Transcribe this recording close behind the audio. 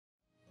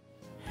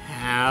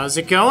How's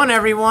it going,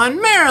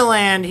 everyone?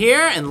 Marriland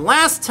here, and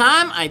last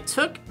time I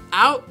took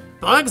out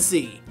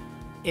Bugsy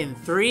in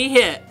 3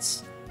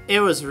 hits. It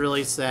was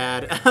really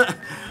sad.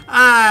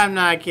 I'm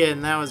not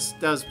kidding. That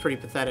was pretty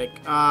pathetic.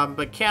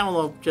 But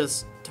Cantaloupe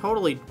just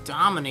totally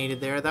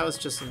dominated there. That was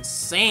just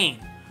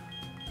insane.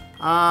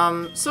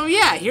 So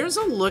yeah, here's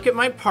a look at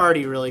my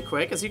party really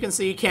quick. As you can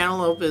see,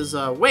 Cantaloupe is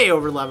way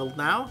over leveled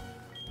now,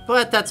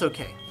 but that's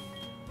okay.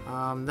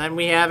 Then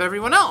we have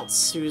everyone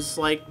else who's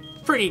like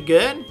pretty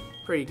good.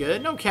 Pretty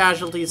good. No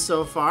casualties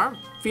so far.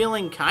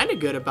 Feeling kind of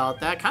good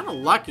about that. Kind of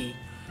lucky,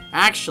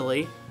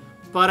 actually.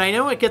 But I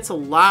know it gets a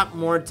lot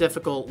more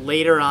difficult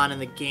later on in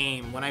the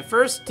game. When I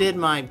first did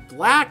my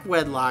Black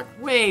Wedlocke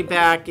way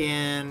back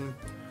in,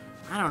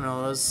 I don't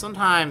know, it was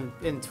sometime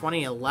in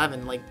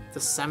 2011, like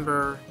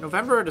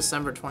November or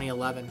December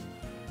 2011.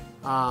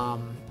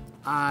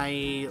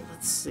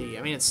 Let's see,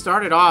 I mean, it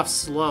started off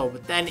slow,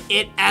 but then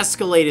it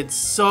escalated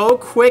so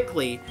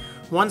quickly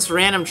once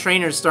random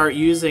trainers start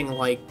using,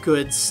 like,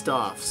 good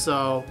stuff.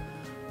 So,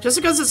 just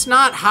because it's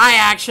not high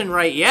action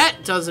right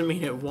yet, doesn't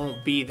mean it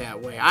won't be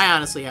that way. I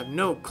honestly have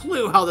no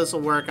clue how this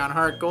will work on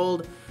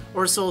HeartGold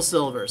or Soul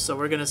Silver, so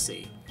we're gonna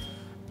see.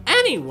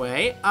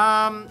 Anyway,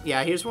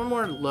 yeah, here's one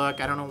more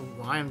look. I don't know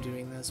why I'm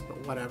doing this,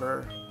 but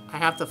whatever. I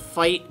have to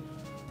fight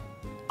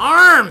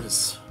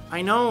Arms!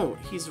 I know,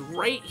 he's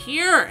right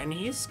here, and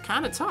he's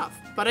kind of tough.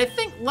 But I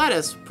think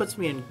Lettuce puts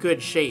me in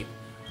good shape.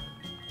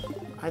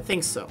 I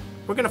think so.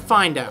 We're gonna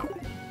find out.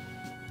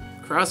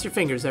 Cross your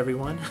fingers,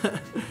 everyone.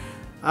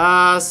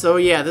 So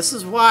yeah, this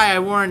is why I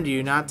warned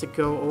you not to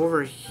go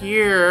over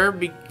here,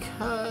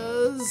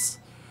 because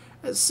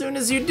as soon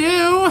as you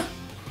do,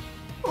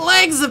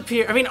 Arms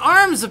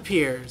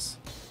appears.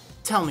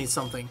 Tell me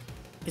something.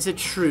 Is it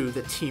true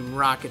that Team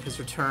Rocket has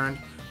returned?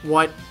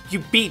 What? You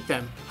beat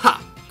them? Ha!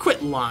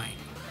 Quit lying.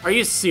 Are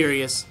you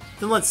serious?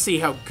 Then let's see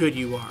how good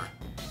you are.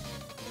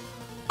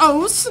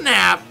 Oh,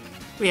 snap!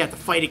 We have to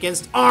fight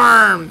against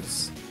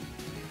Arms!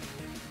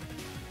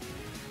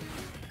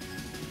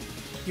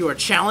 You are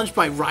challenged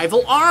by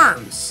rival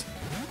Arms!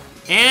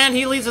 And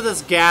he leads with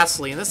this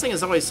Ghastly, and this thing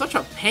is always such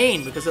a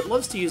pain because it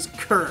loves to use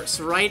Curse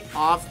right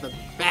off the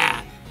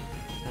bat.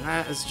 And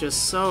that is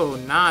just so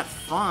not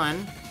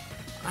fun.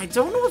 I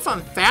don't know if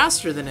I'm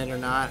faster than it or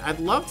not.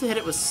 I'd love to hit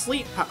it with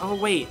Sleep Power. Oh,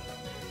 wait.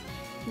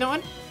 No,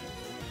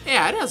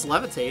 yeah, it has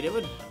Levitate. It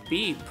would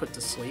be put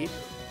to sleep.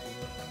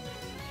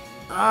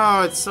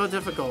 Oh, it's so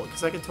difficult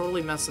because I could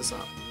totally mess this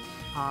up.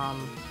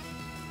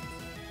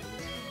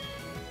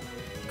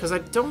 Because I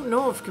don't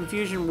know if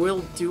Confusion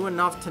will do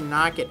enough to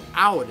knock it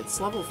out.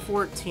 It's level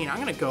 14. I'm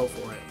going to go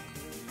for it.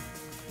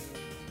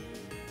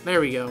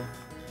 There we go.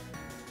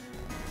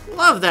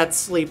 Love that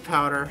Sleep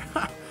Powder.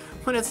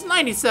 When it's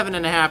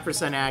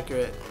 97.5%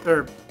 accurate,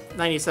 or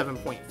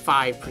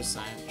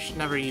 97.5%. Should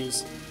never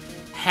use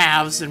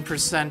halves and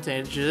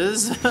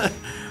percentages.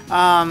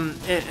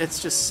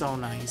 It's just so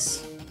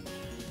nice.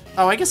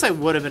 Oh, I guess I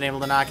would have been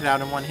able to knock it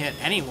out in 1 hit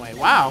anyway.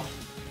 Wow.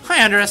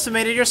 I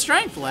underestimated your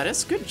strength,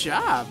 Lettuce. Good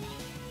job.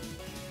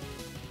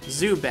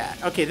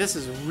 Zubat. Okay, this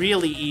is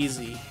really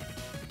easy.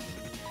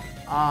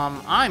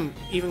 I'm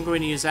even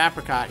going to use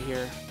Apricot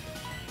here.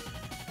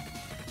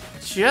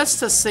 Just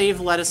to save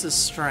Lettuce's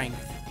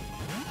strength.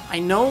 I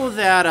know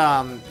that,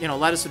 you know,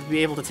 Lettuce would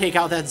be able to take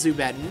out that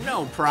Zubat,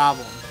 no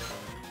problem.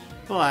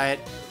 But,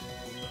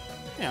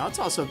 you know, it's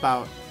also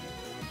about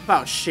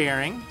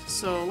sharing.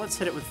 So let's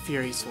hit it with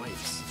Fury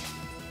Swipes.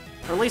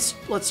 Or at least,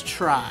 let's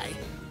try.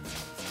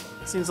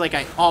 Seems like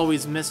I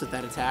always miss with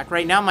that attack.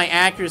 Right now, my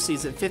accuracy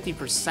is at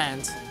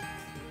 50%.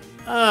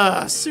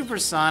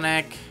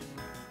 Supersonic.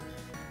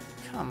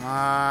 Come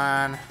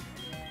on.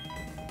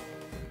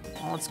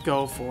 Well, let's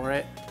go for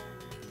it.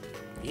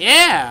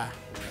 Yeah!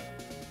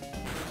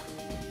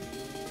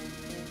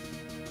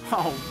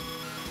 Oh,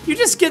 you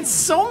just get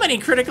so many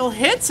critical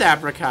hits,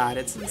 Apricot.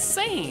 It's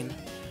insane.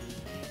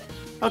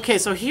 Okay,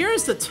 so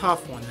here's the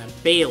tough one, then.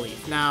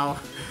 Bayleaf. Now,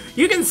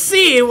 you can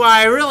see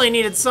why I really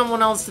needed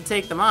someone else to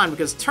take them on,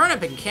 because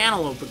Turnip and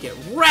Cantaloupe would get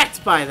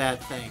wrecked by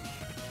that thing.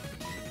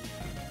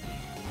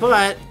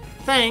 But,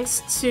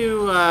 thanks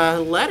to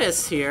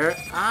Lettuce here,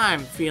 I'm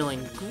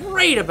feeling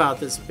great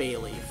about this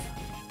Bayleaf.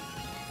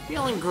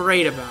 Feeling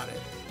great about it.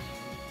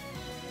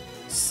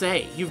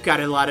 Say, you've got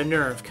a lot of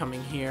nerve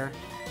coming here.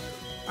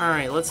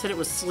 Alright, let's hit it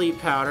with Sleep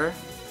Powder.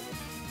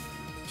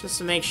 Just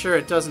to make sure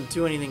it doesn't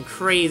do anything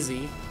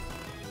crazy.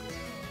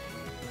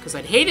 Because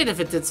I'd hate it if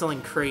it did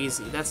something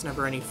crazy. That's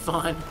never any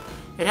fun.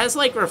 It has,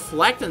 like,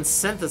 Reflect and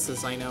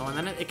Synthesis, I know. And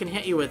then it can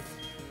hit you with...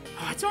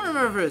 Oh, I don't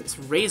remember if it's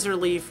Razor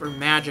Leaf or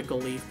Magical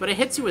Leaf. But it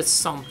hits you with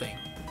something.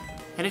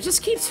 And it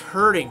just keeps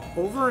hurting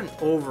over and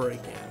over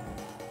again.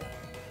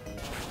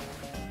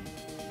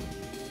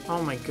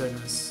 Oh my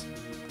goodness.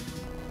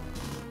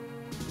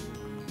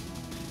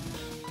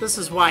 This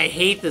is why I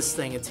hate this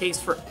thing. It takes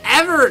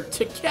forever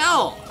to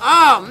kill.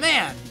 Oh,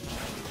 man.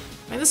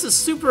 And this is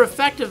super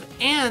effective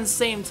and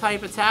same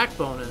type attack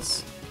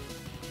bonus.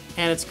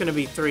 And it's going to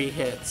be 3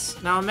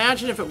 hits. Now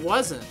imagine if it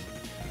wasn't.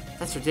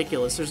 That's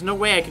ridiculous. There's no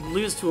way I could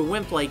lose to a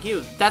wimp like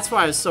you. That's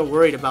why I was so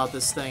worried about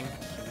this thing.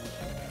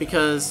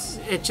 because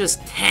it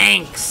just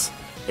tanks.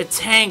 It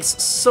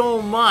tanks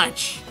so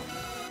much.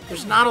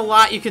 There's not a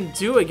lot you can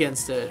do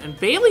against it. And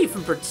Bayleaf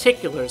in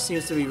particular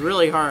seems to be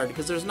really hard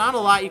because there's not a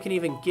lot you can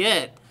even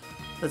get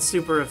that's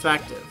super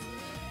effective.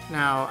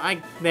 Now,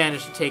 I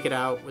managed to take it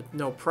out with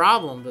no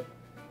problem, but,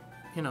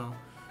 you know,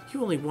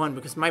 you only won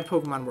because my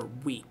Pokemon were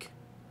weak.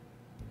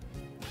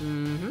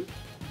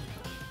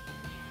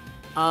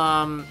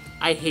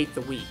 I hate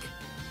the weak.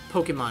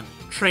 Pokemon,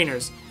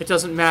 trainers, it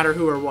doesn't matter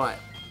who or what.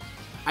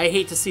 I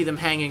hate to see them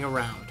hanging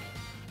around.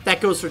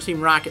 That goes for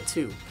Team Rocket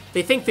too.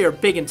 They think they are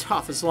big and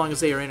tough as long as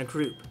they are in a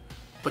group.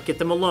 But get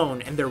them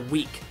alone and they're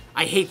weak.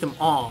 I hate them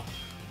all.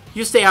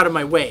 You stay out of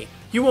my way.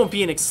 You won't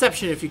be an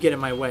exception if you get in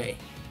my way.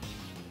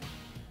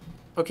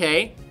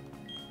 Okay.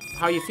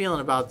 How are you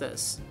feeling about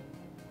this?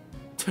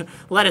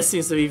 Lettuce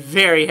seems to be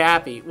very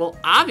happy. Well,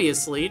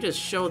 obviously, you just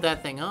showed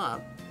that thing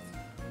up.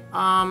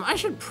 I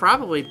should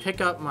probably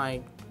pick up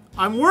my...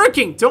 I'm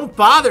working! Don't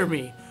bother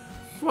me!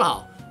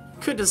 Well,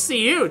 good to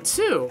see you,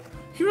 too.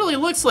 He really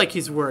looks like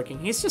he's working.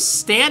 He's just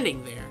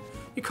standing there.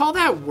 You call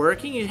that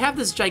working? You have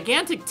this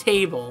gigantic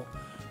table,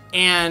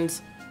 and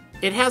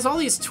it has all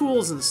these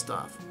tools and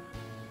stuff.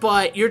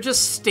 But you're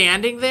just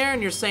standing there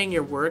and you're saying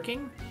you're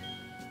working?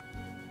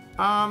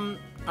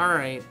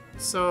 Alright.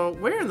 So,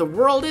 where in the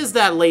world is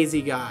that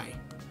lazy guy?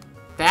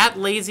 That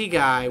lazy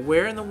guy,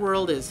 where in the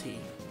world is he?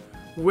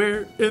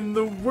 Where in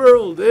the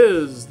world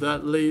is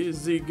that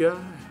lazy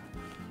guy?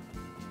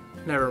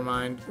 Never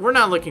mind. We're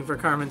not looking for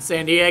Carmen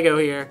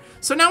Sandiego here.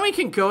 So now we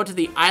can go to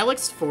the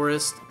Ilex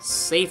Forest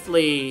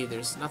safely.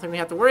 There's nothing we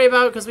have to worry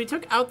about because we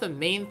took out the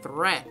main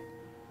threat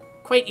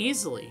quite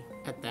easily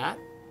at that.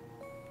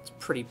 It's a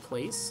pretty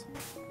place.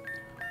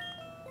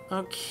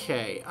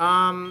 Okay,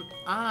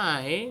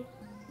 I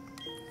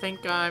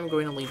think I'm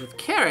going to lead with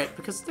Carrot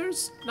because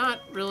there's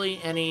not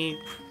really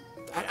any...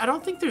 I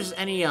don't think there's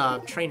any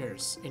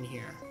trainers in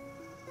here.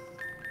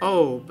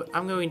 Oh, but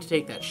I'm going to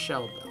take that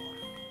shell bell.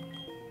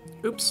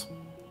 Oops.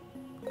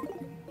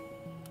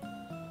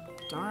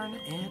 Darn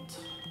it.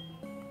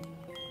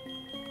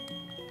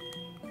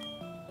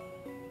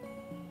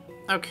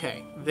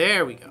 Okay,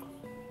 there we go.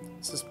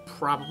 This is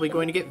probably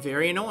going to get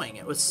very annoying.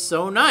 It was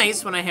so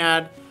nice when I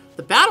had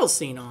the battle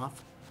scene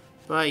off.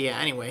 But yeah,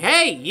 anyway.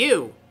 Hey,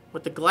 you!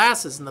 With the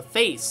glasses and the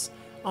face.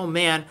 Oh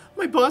man,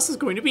 my boss is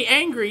going to be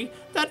angry.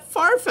 That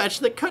Farfetch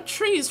that cut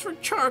trees for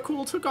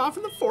charcoal took off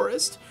in the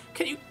forest.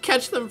 Can you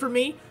catch them for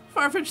me?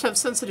 Farfetch have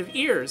sensitive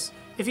ears.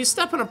 If you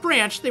step on a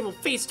branch, they will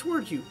face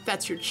toward you.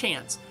 That's your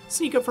chance.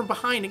 Sneak up from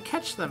behind and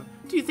catch them.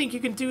 Do you think you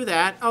can do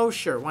that? Oh,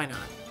 sure, why not?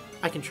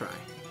 I can try.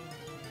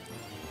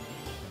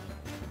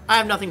 I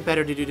have nothing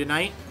better to do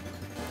tonight.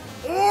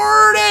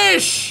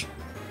 Ordish!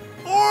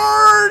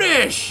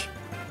 Ordish!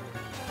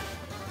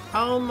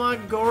 Oh my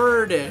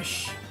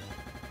gordish.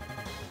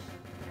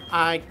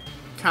 I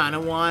kind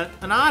of want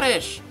an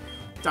Oddish.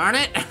 Darn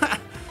it.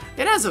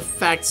 It has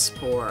Effect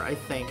Spore, I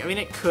think. I mean,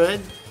 it could.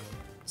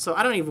 So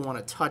I don't even want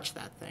to touch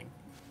that thing.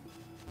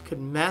 It could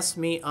mess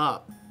me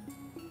up.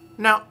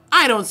 Now,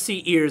 I don't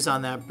see ears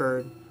on that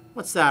bird.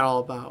 What's that all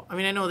about? I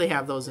mean, I know they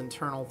have those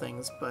internal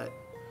things, but...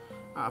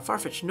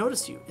 Farfetch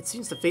noticed you. It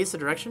seems to face the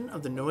direction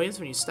of the noise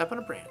when you step on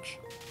a branch.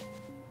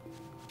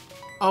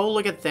 Oh,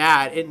 look at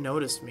that. It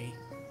noticed me.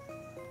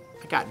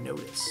 I got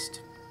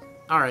noticed.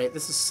 Alright,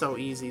 this is so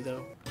easy,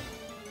 though.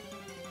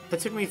 It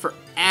took me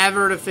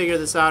forever to figure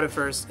this out at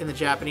first in the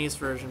Japanese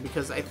version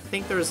because I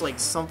think there's like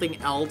something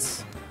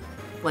else.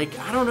 Like,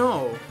 I don't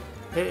know.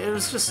 It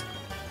was just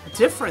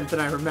different than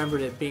I remembered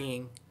it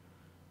being.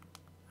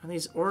 And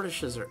these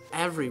Ordishes are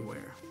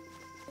everywhere.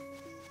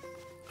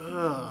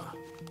 Ugh.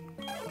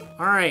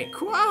 Alright,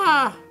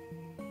 Kwa!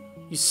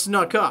 You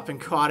snuck up and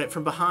caught it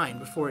from behind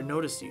before it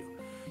noticed you.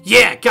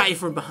 Yeah, got you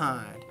from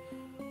behind.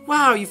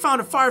 Wow, you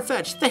found a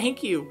Farfetch,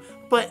 thank you.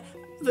 But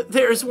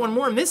there's one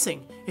more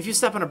missing. If you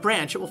step on a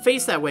branch, it will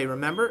face that way,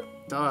 remember?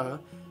 Duh.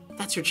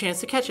 That's your chance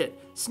to catch it.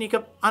 Sneak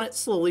up on it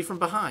slowly from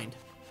behind.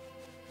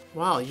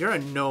 Wow, you're a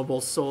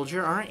noble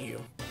soldier, aren't you?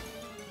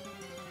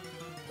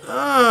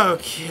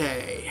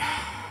 Okay.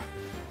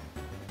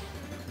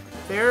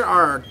 There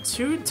are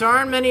too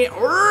darn many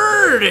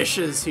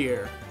Ordishes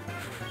here.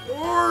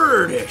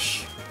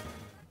 Ordish.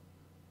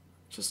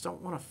 Just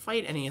don't want to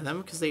fight any of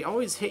them because they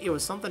always hit you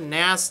with something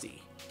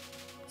nasty.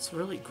 It's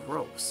really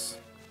gross.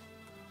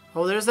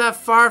 Oh, there's that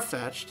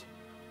Farfetch'd.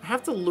 I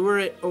have to lure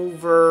it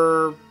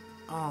over...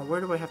 Oh,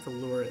 where do I have to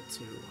lure it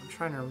to? I'm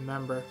trying to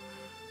remember.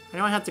 I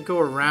know I have to go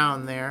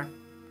around there.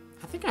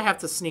 I think I have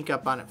to sneak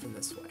up on it from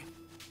this way.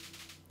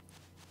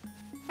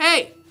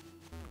 Hey!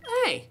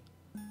 Hey!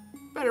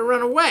 Better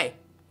run away.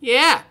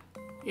 Yeah!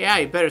 Yeah,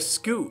 you better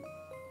scoot.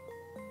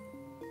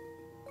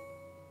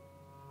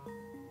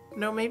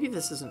 No, maybe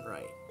this isn't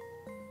right.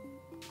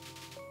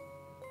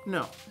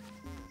 No.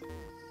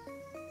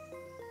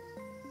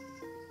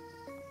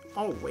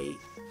 Oh, wait.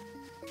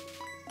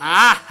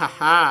 Ah, ha,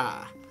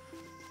 ha.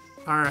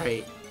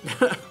 Alright.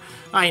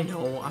 I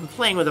know. I'm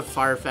playing with a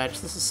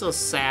Farfetch. This is so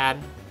sad.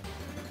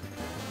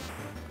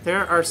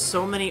 There are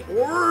so many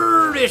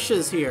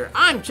Ordishes here.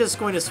 I'm just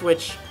going to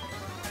switch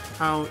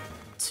out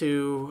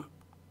to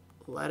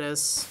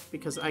lettuce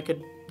because I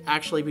could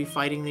actually be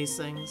fighting these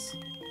things.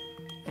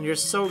 And you're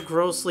so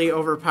grossly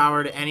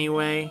overpowered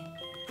anyway.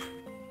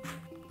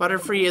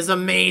 Butterfree is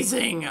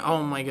amazing.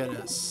 Oh my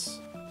goodness.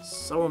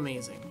 So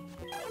amazing.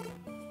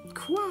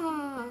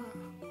 Qua.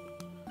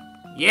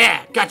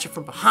 Yeah, got you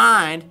from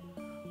behind.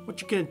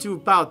 What you gonna do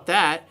about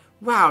that?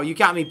 Wow, you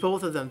got me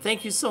both of them.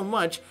 Thank you so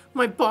much.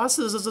 My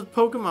bosses as a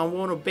Pokemon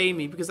won't obey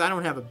me because I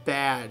don't have a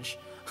badge.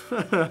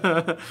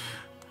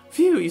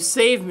 Phew, you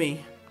saved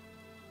me.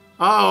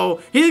 Uh-oh,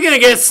 he's gonna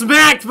get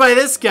smacked by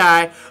this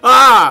guy.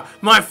 Ah,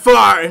 my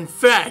far and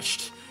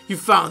fetched. You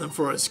found them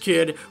for us,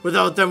 kid.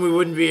 Without them, we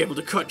wouldn't be able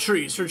to cut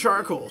trees for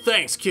charcoal.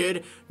 Thanks,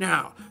 kid.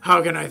 Now,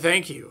 how can I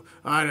thank you?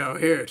 I know,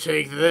 here,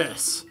 take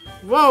this.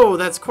 Whoa,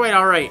 that's quite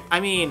alright.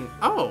 I mean,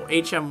 oh,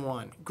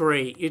 HM1.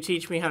 Great, you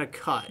teach me how to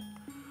cut.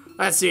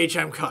 That's the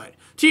HM cut.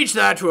 Teach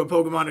that to a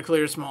Pokemon to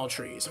clear small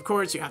trees. Of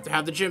course, you have to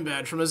have the gym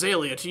badge from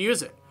Azalea to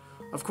use it.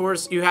 Of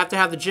course, you have to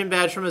have the gym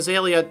badge from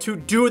Azalea to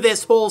do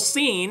this whole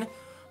scene.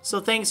 So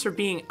thanks for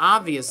being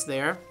obvious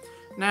there.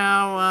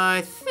 Now,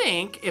 I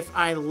think if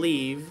I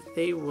leave,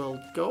 they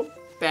will go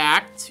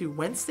back to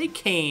whence they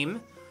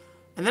came.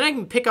 And then I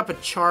can pick up a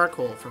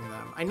charcoal from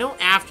them. I know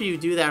after you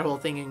do that whole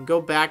thing, you can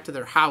go back to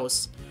their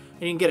house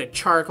and you can get a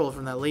charcoal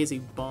from that lazy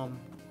bum.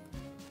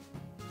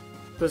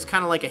 It was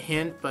kind of like a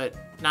hint, but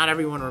not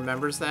everyone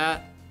remembers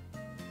that.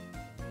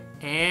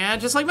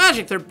 And just like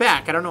magic, they're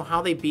back. I don't know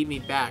how they beat me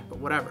back, but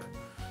whatever.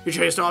 You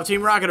chased off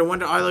Team Rocket and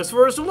went to Ilex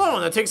Forest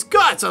alone. That takes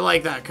guts. I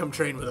like that. Come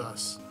train with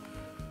us.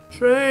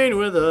 Train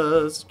with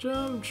us.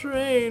 Jump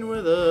train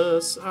with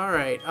us.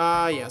 Alright.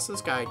 Yes,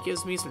 this guy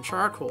gives me some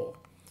charcoal.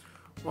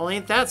 Well,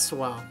 ain't that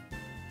swell.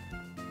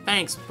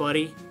 Thanks,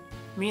 buddy.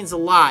 Means a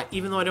lot,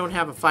 even though I don't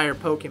have a fire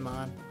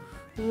Pokemon.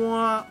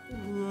 Wah,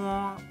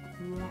 wah, wah.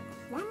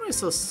 Why am I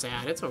so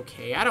sad? It's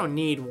okay. I don't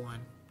need one.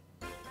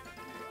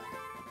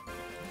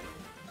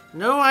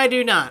 No, I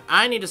do not.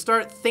 I need to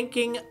start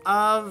thinking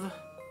of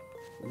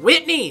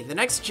Whitney, the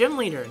next gym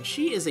leader, and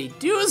she is a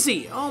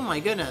doozy. Oh my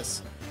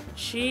goodness.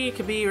 She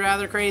could be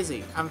rather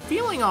crazy. I'm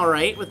feeling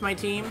alright with my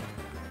team,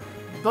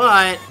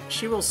 but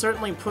she will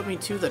certainly put me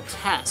to the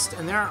test.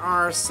 And there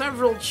are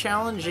several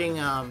challenging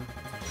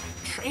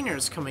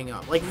trainers coming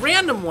up, like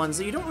random ones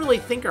that you don't really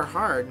think are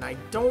hard, and I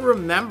don't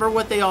remember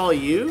what they all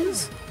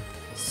use.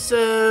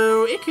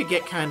 So it could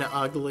get kind of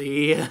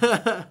ugly.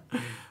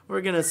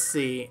 We're gonna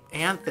see.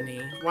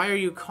 Anthony, why are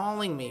you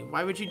calling me?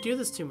 Why would you do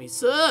this to me?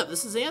 Sup,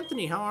 this is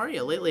Anthony. How are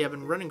you? Lately, I've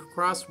been running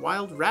across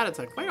wild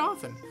Rattata quite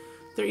often.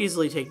 They're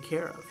easily taken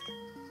care of.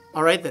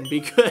 All right, then,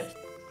 be good.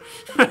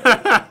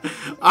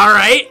 All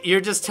right,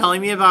 you're just telling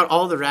me about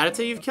all the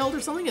Rattata you've killed or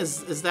something?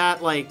 Is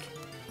that like,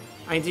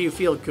 I mean, do you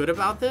feel good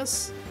about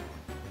this?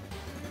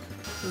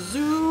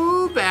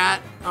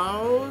 Zubat.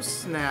 Oh,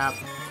 snap.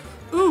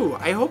 Ooh,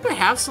 I hope I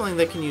have something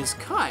that can use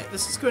cut.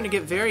 This is going to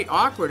get very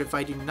awkward if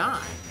I do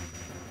not.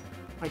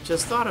 I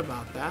just thought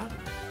about that.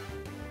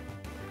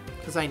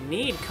 Because I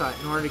need cut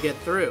in order to get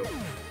through.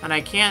 And I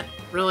can't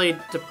really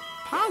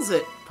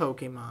deposit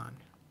Pokemon.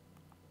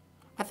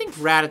 I think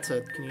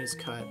Rattata can use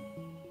cut.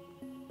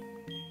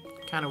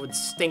 Kind of would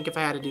stink if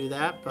I had to do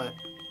that, but...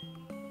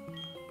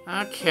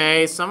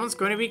 Okay, someone's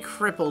going to be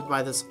crippled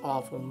by this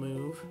awful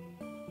move.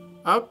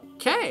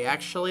 Okay,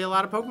 actually a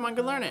lot of Pokemon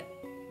can learn it.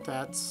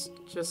 That's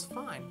just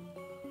fine.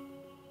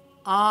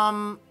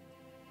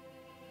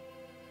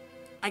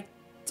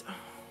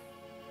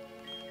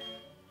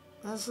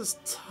 This is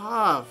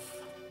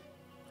tough.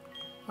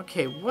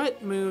 Okay,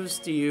 what moves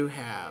do you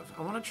have?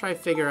 I want to try to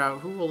figure out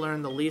who will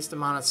learn the least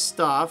amount of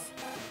stuff.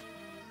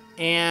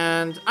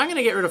 And I'm going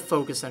to get rid of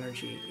Focus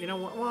Energy. You know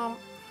what? Well,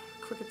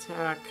 Quick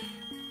Attack,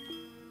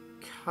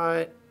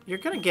 Cut. You're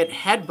going to get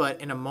Headbutt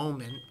in a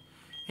moment.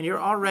 And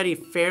you're already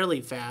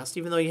fairly fast,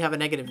 even though you have a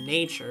negative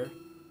nature.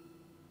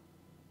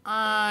 You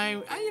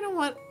know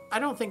what? I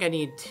don't think I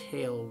need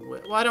Tail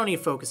Whip. Well, I don't need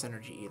Focus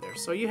Energy either.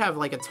 So you have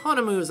like a ton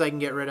of moves I can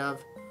get rid of.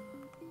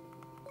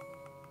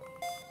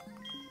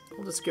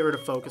 We'll just get rid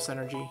of Focus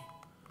Energy.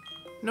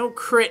 No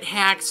crit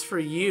hacks for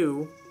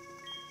you.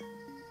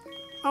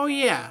 Oh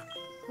yeah.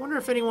 I wonder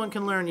if anyone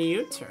can learn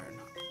U-turn.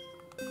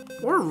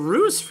 Or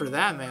Roost for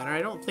that matter.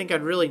 I don't think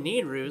I'd really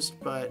need Roost,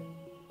 but...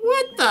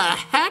 What the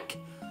heck?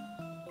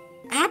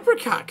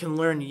 Apricot can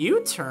learn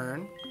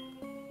U-turn.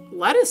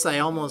 Lettuce I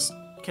almost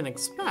can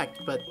expect,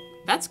 but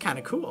that's kind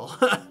of cool.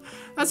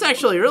 That's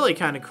actually really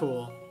kind of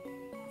cool.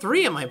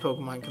 3 of my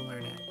Pokemon can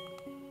learn it.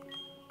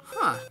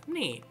 Huh,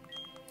 neat.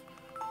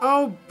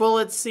 Oh,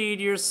 Bullet Seed,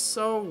 you're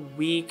so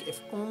weak.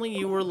 If only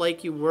you were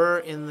like you were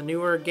in the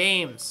newer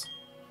games.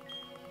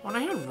 When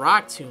I had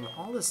Rock Tomb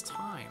all this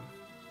time.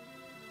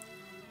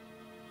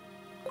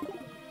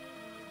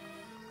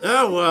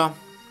 Oh, well.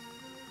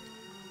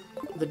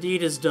 The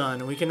deed is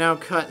done. We can now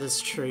cut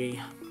this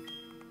tree.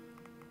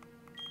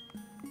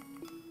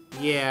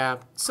 Yeah,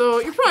 so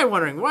you're probably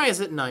wondering, why is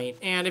it night?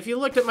 And if you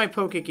looked at my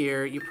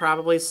Pokegear, you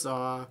probably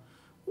saw...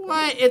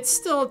 What? It's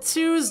still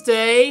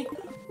Tuesday!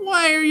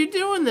 Why are you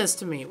doing this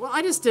to me? Well,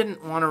 I just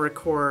didn't want to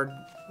record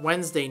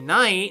Wednesday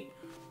night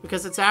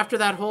because it's after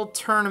that whole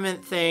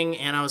tournament thing,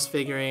 and I was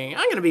figuring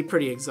I'm gonna be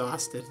pretty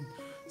exhausted.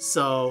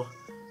 So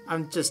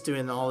I'm just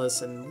doing all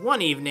this in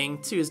one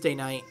evening, Tuesday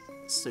night.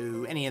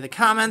 So any of the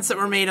comments that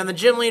were made on the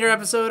Gym Leader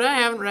episode, I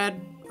haven't read,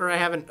 or I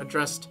haven't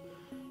addressed,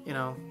 you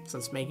know,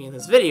 since making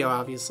this video,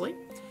 obviously.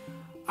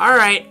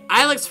 Alright,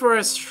 Ilex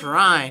Forest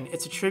Shrine.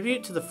 It's a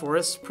tribute to the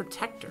forest's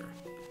protector.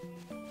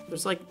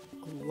 There's like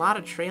a lot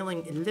of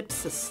trailing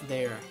ellipses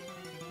there.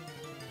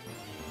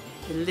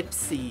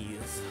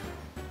 Ellipses.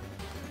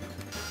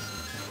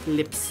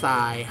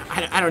 Ellipsi.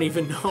 I don't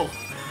even know.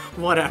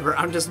 Whatever,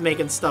 I'm just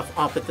making stuff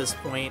up at this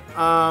point.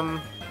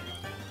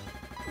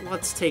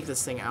 Let's take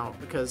this thing out,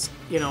 because,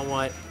 you know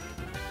what?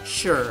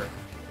 Sure.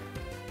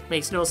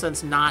 Makes no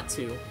sense not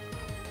to.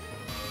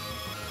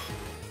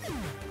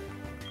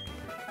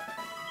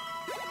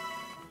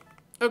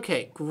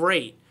 Okay,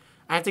 great.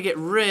 I have to get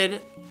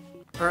rid...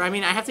 Or, I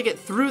mean, I have to get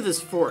through this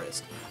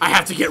forest. I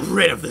have to get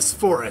rid of this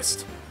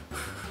forest!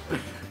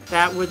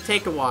 That would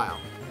take a while.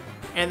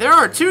 And there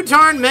are too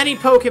darn many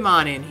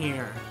Pokemon in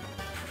here.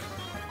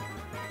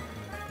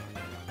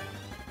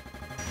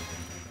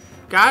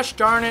 Gosh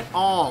darn it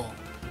all.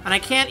 And I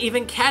can't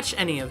even catch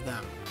any of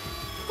them.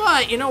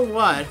 But, you know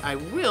what? I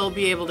will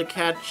be able to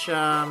catch,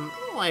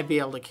 what will I be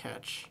able to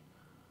catch?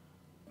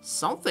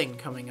 Something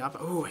coming up.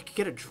 Oh, I could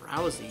get a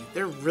Drowsy.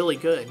 They're really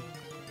good.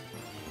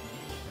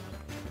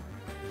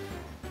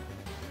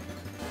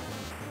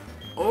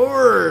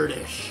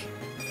 Ordish.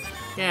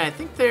 Yeah, I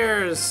think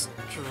there's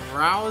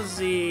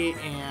Drowsy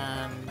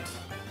and...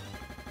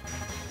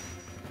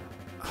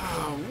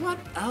 Oh, what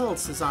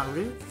else is on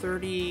Route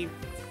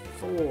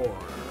 34?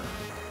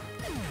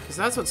 Because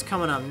that's what's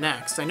coming up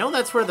next. I know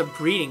that's where the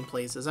breeding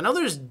place is. I know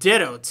there's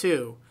Ditto,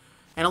 too.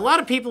 And a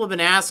lot of people have been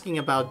asking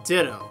about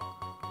Ditto.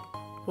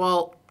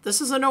 Well,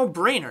 this is a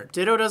no-brainer.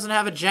 Ditto doesn't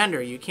have a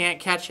gender. You can't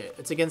catch it.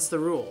 It's against the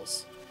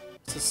rules.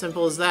 It's as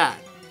simple as that.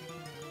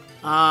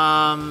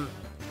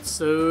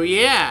 So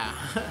yeah.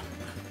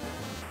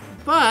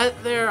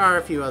 But there are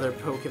a few other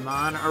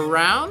Pokemon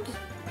around.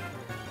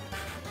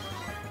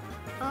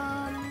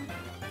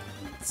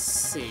 Let's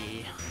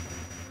see.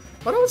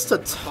 What else to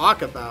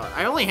talk about?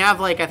 I only have,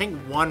 like, I think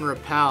one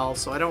Repel,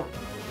 so I don't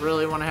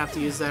really want to have to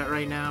use that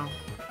right now.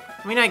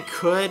 I mean, I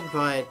could,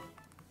 but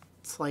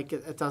it's like,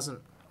 it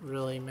doesn't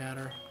really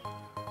matter.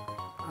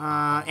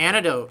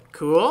 Antidote.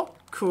 Cool.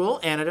 Cool.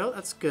 Antidote.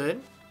 That's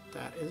good.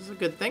 That is a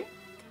good thing.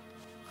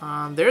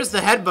 There's the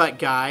Headbutt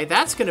guy.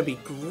 That's going to be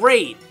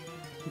great.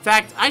 In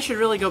fact, I should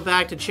really go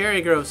back to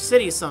Cherry Grove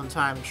City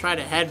sometime and try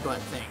to headbutt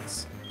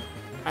things.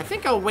 I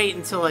think I'll wait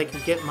until I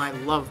can get my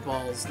love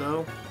balls,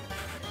 though.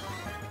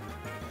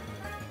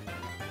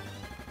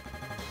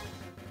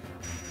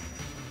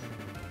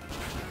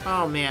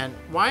 Oh man,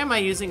 why am I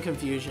using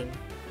Confusion?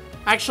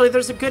 Actually,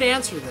 there's a good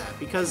answer to that,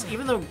 because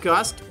even though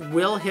Gust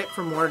will hit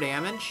for more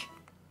damage,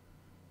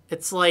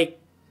 it's like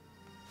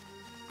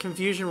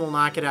Confusion will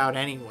knock it out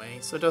anyway,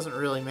 so it doesn't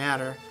really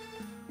matter.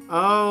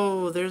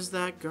 Oh, there's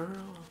that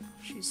girl.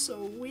 She's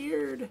so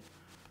weird.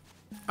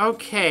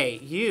 Okay,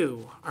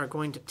 you are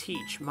going to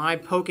teach my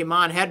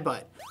Pokemon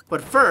Headbutt.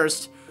 But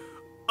first,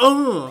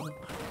 he's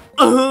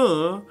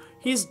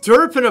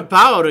derping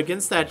about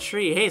against that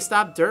tree. Hey,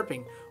 stop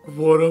derping.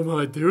 What am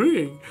I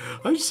doing?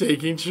 I'm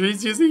shaking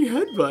trees using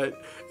Headbutt.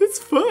 It's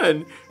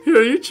fun.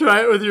 Here, you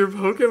try it with your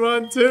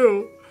Pokemon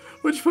too.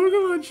 Which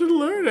Pokemon should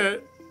learn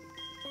it?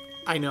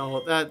 I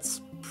know,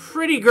 that's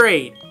pretty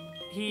great.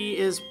 He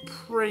is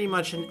pretty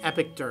much an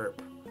epic derp.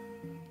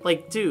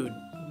 Like, dude,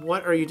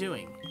 what are you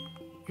doing?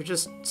 You're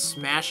just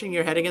smashing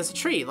your head against a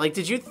tree. Like,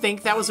 did you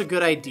think that was a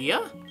good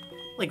idea?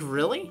 Like,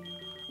 really?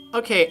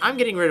 Okay, I'm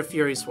getting rid of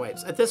Fury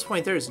Swipes. At this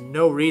point, there's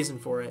no reason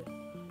for it.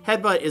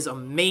 Headbutt is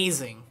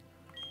amazing.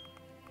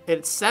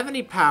 It's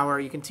 70 power,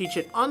 you can teach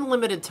it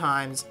unlimited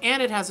times,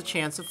 and it has a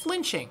chance of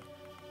flinching.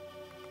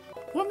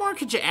 What more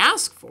could you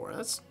ask for?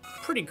 That's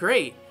pretty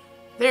great.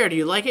 There, do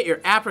you like it? Your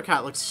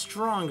apricot looks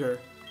stronger.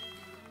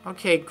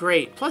 Okay,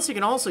 great. Plus, you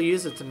can also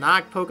use it to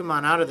knock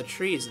Pokemon out of the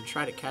trees and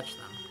try to catch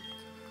them.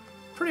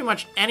 Pretty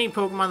much any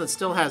Pokemon that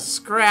still has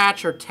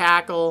Scratch or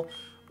Tackle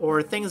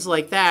or things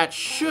like that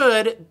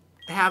should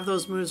have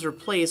those moves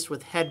replaced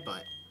with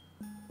Headbutt.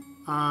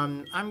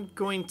 I'm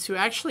going to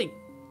actually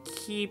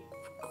keep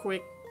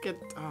Quick...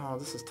 Oh,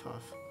 this is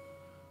tough.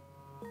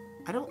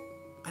 I don't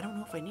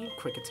know if I need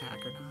Quick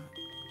Attack or not.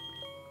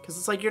 Because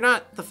it's like, you're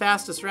not the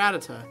fastest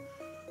Rattata.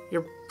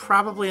 You're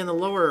probably in the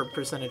lower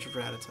percentage of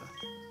Rattata.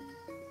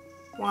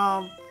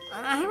 Well,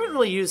 I haven't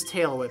really used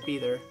Tail Whip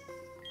either.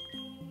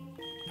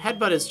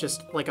 Headbutt is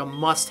just like a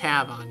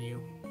must-have on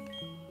you.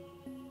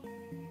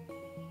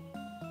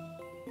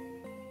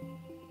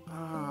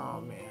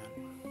 Oh, man.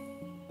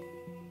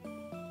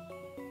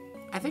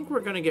 I think we're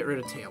going to get rid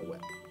of Tail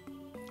Whip.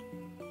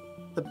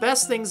 The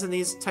best things in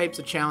these types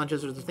of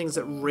challenges are the things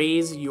that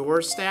raise your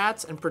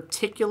stats, and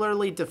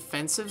particularly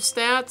defensive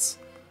stats.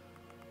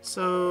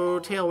 So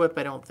Tail Whip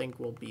I don't think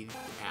will be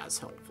as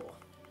helpful.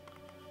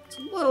 It's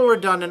a little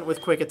redundant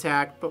with Quick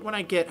Attack, but when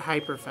I get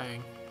Hyper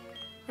Fang...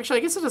 Actually,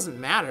 I guess it doesn't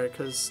matter,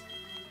 because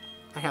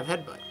I have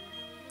Headbutt,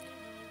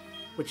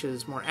 which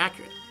is more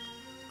accurate.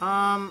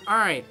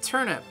 Alright,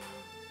 Turnip.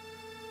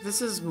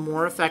 This is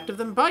more effective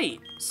than Bite,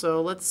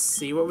 so let's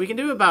see what we can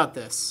do about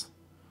this.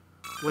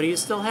 What do you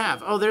still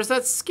have? Oh, there's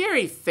that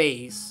Scary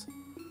Face,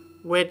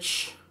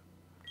 which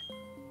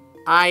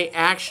I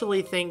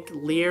actually think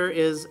Leer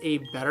is a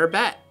better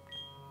bet.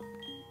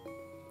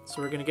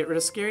 So we're gonna get rid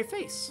of Scary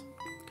Face,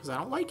 because I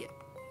don't like it.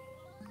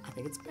 I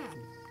think it's bad.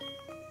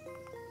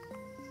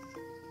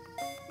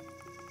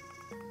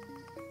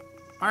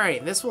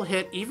 Alright, this will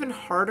hit even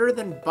harder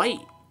than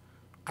Bite.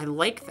 I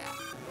like that.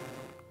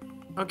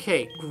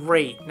 Okay,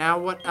 great. Now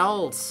what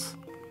else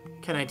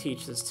can I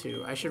teach this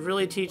to? I should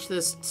really teach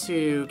this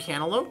to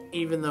Cantaloupe,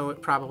 even though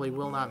it probably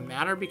will not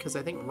matter, because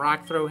I think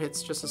Rock Throw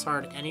hits just as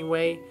hard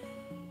anyway.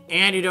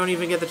 And you don't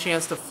even get the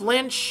chance to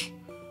flinch.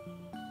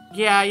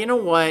 Yeah, you know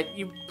what?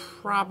 You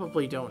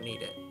probably don't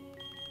need it.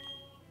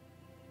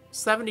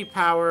 70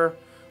 power.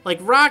 Like,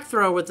 Rock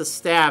Throw with the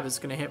stab is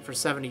going to hit for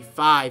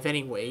 75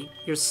 anyway.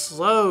 You're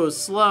slow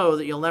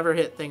that you'll never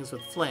hit things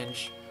with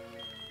flinch.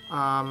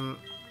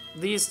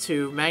 These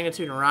two,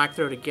 Magnitude and Rock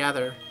Throw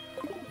together,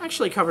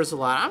 actually covers a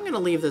lot. I'm going to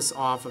leave this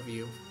off of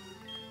you.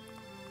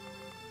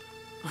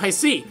 I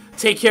see.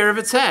 Take care of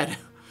its head.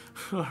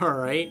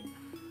 Alright.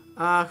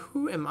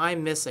 Who am I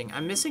missing?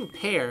 I'm missing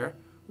Pear.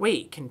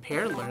 Wait, can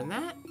Pear learn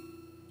that?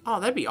 Oh,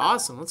 that'd be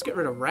awesome. Let's get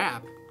rid of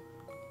Wrap.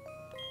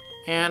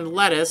 And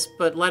Lettuce,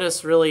 but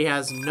Lettuce really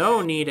has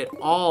no need at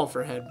all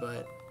for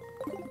Headbutt.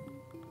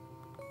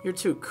 You're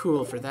too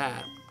cool for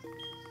that.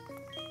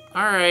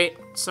 Alright,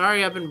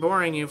 sorry I've been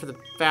boring you for the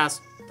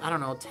past, I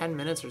don't know, 10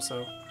 minutes or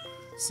so.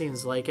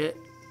 Seems like it.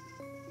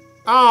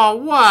 Oh,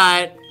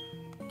 what?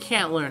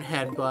 Can't learn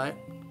Headbutt.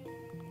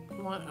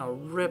 What a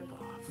ripoff.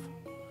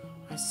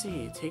 I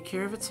see, take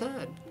care of its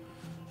head.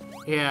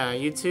 Yeah,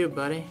 you too,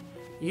 buddy.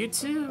 You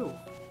too.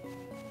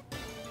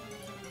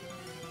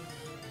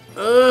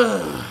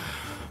 Ugh.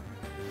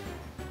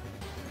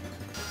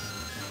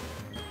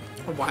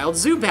 A wild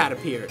Zubat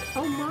appeared.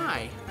 Oh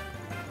my.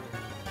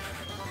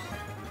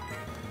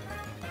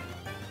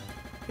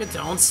 You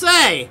don't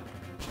say!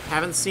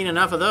 Haven't seen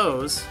enough of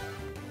those.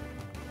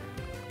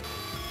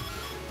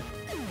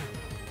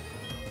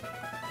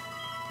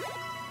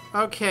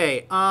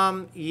 Okay,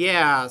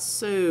 yeah,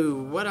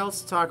 so what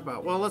else to talk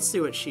about? Well, let's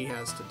see what she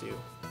has to do.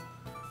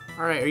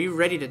 Alright, are you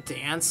ready to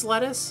dance,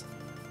 Lettuce?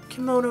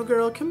 Kimono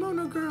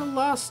Girl,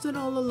 lost and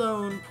all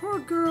alone. Poor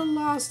girl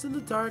lost in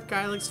the dark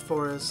Ilex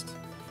Forest.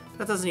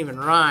 That doesn't even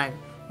rhyme.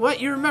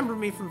 What, you remember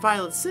me from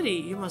Violet City?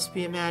 You must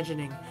be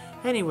imagining.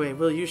 Anyway,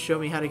 will you show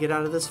me how to get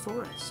out of this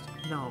forest?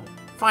 No.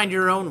 Find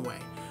your own way.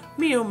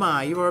 Me oh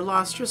my, you are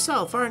lost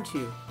yourself, aren't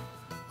you?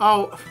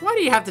 Oh, why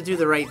do you have to do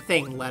the right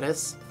thing,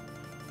 Lettuce?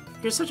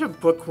 You're such a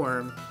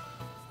bookworm.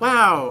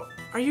 Wow,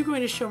 are you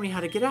going to show me how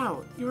to get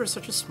out? You are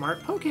such a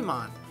smart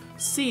Pokemon.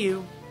 See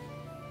you.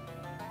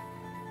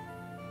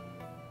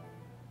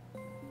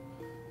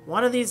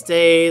 One of these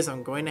days,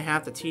 I'm going to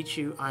have to teach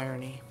you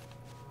irony.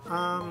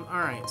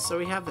 Alright, so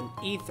we have an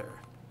Ether.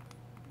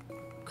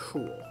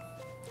 Cool.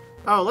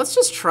 Oh, let's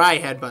just try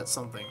Headbutt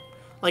something.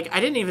 Like,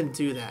 I didn't even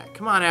do that.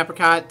 Come on,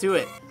 Apricot, do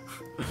it.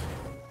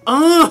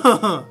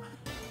 Oh!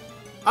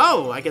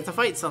 Oh, I get to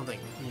fight something.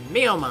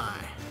 Me oh my.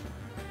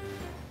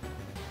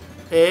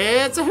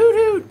 It's a Hoot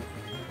Hoot!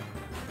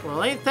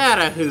 Well, ain't that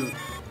a hoot?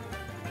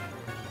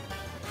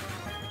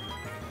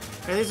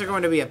 Okay, these are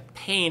going to be a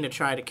pain to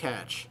try to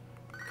catch.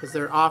 Because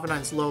they're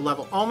oftentimes low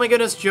level. Oh my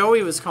goodness,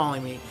 Joey was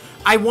calling me.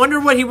 I wonder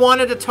what he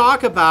wanted to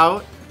talk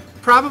about.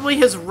 Probably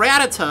his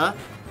Rattata.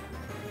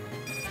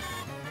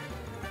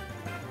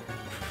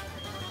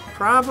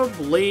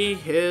 Probably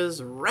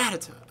his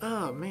Rattata.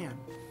 Oh, man.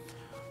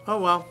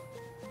 Oh, well.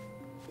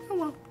 Oh,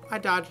 well. I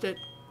dodged it.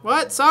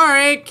 What?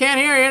 Sorry. Can't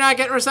hear you. Not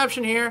getting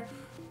reception here.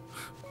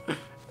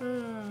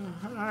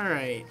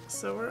 Alright.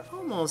 So we're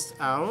almost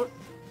out.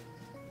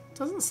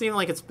 Doesn't seem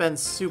like it's been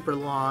super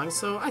long,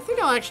 so I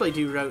think I'll actually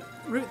do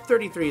Route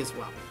 33 as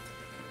well.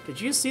 Did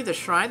you see the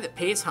shrine that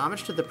pays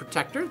homage to the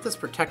Protector? This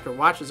Protector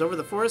watches over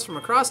the forest from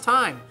across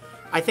time.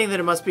 I think that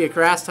it must be a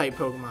Grass-type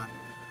Pokemon.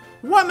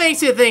 What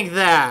makes you think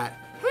that?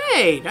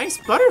 Hey, nice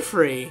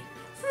Butterfree.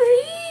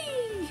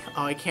 Free!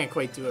 Oh, I can't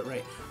quite do it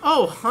right.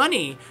 Oh,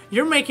 honey,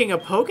 you're making a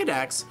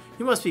Pokedex.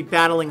 You must be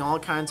battling all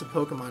kinds of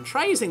Pokemon.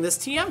 Try using this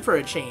TM for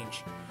a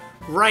change.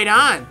 Right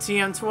on,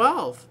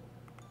 TM12.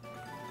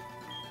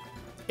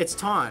 It's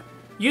Taunt.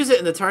 Use it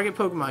and the target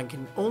Pokemon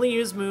can only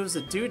use moves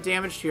that do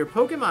damage to your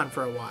Pokemon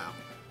for a while.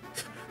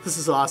 This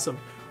is awesome.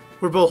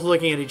 We're both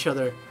looking at each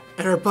other,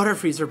 and our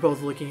Butterfrees are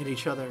both looking at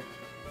each other.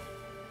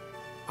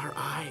 Our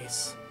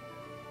eyes.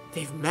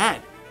 They've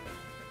met.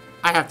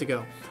 I have to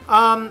go.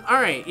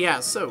 Alright, yeah,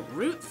 so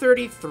Route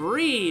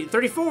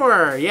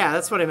 34, yeah,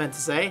 that's what I meant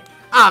to say.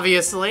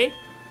 Obviously.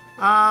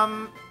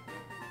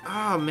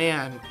 Oh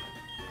man.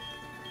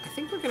 I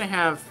think we're gonna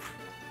have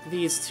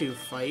these two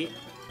fight.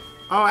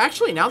 Oh,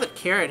 actually, now that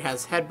Carrot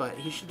has Headbutt,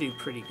 he should do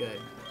pretty good.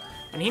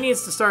 And he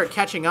needs to start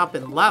catching up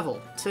in level,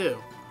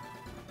 too.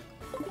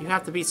 You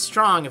have to be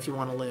strong if you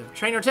want to live.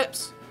 Trainer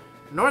tips.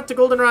 North to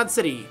Goldenrod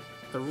City.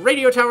 The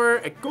radio tower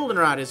at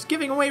Goldenrod is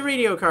giving away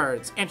radio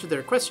cards. Answer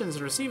their questions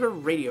and receive a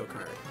radio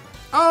card.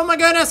 Oh my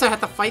goodness, I have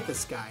to fight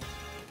this guy.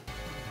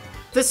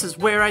 This is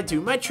where I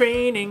do my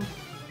training.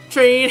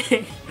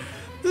 Training.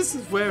 This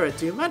is where I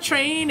do my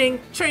training.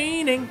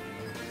 Training.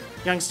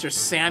 Youngster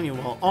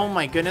Samuel. Oh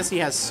my goodness, he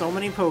has so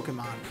many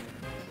Pokemon.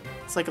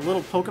 It's like a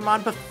little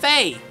Pokemon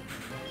buffet.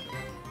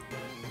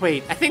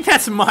 Wait, I think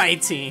that's my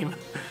team.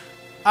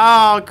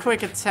 Oh,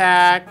 quick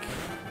attack.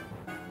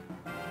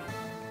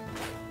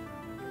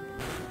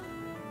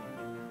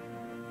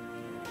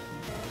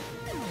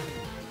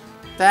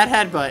 That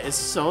headbutt is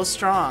so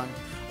strong.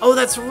 Oh,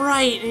 that's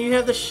right, and you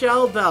have the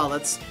Shell Bell.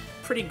 That's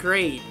pretty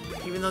great,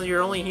 even though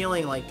you're only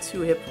healing like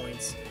 2 hit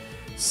points.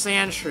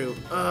 Sandshrew.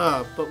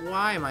 Ugh, but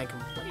why am I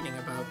complaining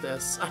about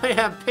this? I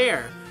have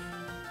Pear.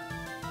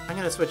 I'm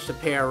gonna switch to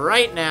Pear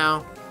right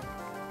now.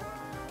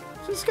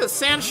 Just because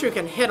Sandshrew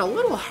can hit a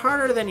little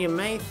harder than you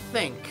may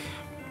think.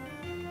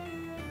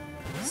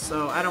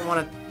 So I don't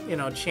want to, you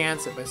know,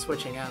 chance it by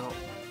switching out.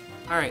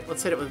 Alright,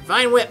 let's hit it with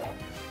Vine Whip.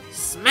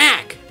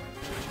 Smack!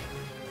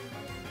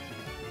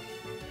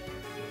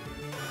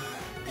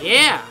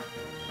 Yeah!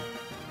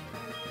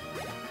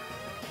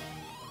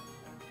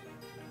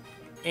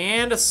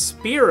 And a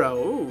Spearow.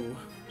 Ooh.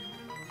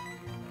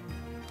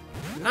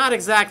 Not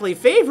exactly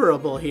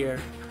favorable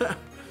here.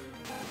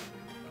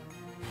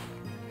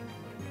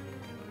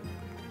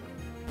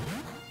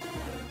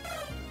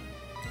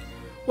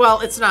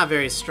 Well, it's not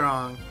very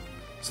strong,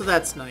 so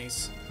that's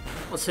nice.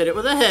 Let's hit it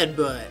with a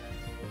headbutt.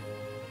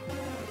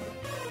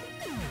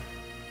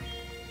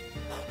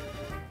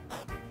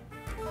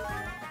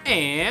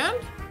 And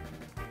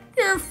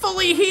you're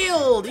fully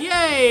healed!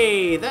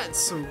 Yay! That's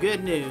some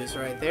good news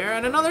right there.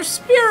 And another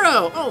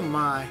Spearow! Oh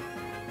my.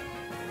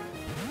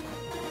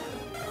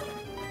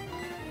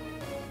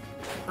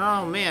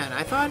 Oh man,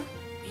 I thought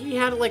he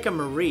had like a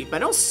Mareep. I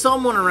know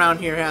someone around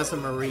here has a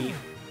Mareep.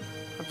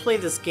 I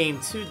played this game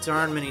too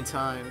darn many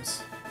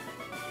times.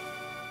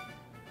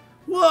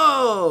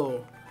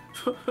 Whoa!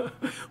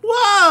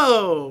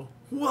 Whoa!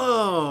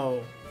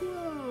 Whoa!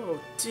 Whoa!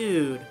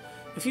 Dude,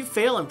 if you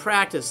fail in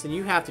practice, then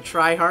you have to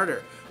try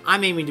harder.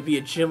 I'm aiming to be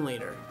a gym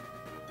leader.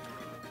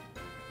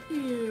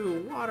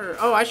 Ew, water.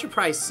 Oh, I should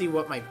probably see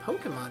what my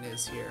Pokemon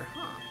is here,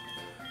 huh?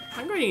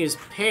 I'm going to use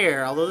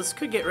Pear, although this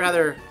could get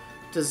rather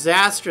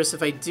disastrous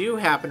if I do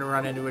happen to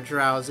run into a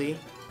Drowsy.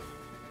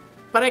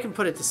 But I can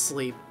put it to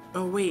sleep.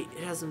 Oh wait,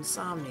 it has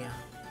insomnia.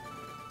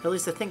 Or at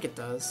least I think it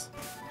does.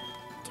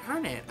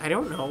 Darn it, I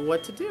don't know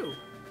what to do.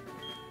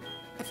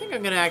 I think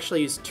I'm going to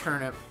actually use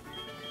Turnip.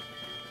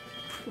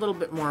 A little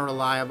bit more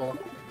reliable.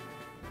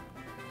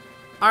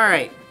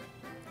 Alright.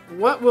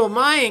 What will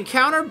my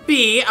encounter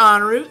be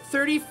on Route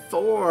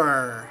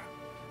 34?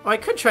 Oh, I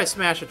could try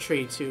Smash a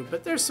Tree too,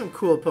 but there's some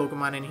cool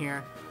Pokemon in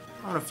here.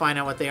 I want to find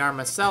out what they are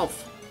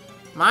myself.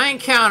 My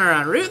encounter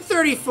on Route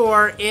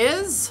 34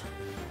 is...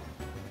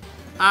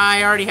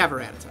 I already have a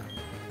Rattata.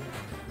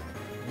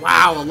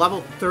 Wow, a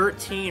level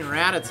 13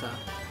 Rattata.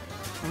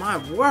 My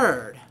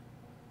word.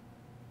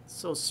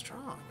 So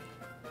strong.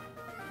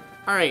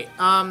 Alright,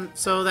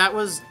 so that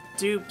was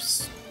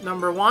dupes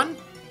number 1.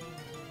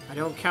 I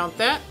don't count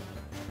that,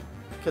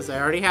 because I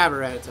already have a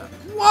Rattata.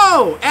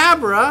 Whoa,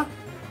 Abra!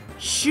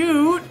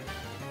 Shoot!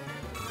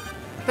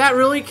 That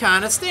really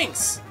kind of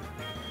stinks.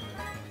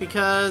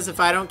 Because if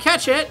I don't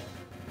catch it...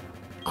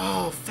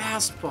 Oh,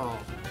 fastball.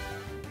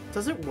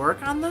 Does it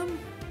work on them?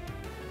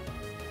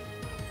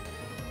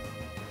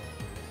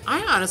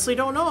 I honestly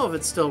don't know if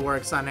it still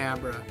works on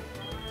Abra.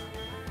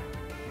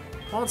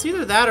 Well, it's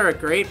either that or a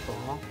Great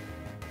Ball.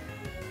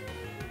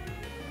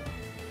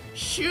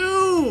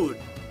 Shoot!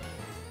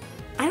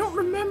 I don't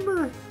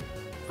remember.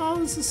 Oh,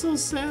 this is so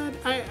sad.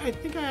 I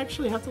think I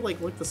actually have to,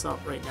 like, look this up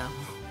right now.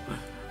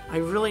 I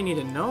really need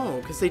to know,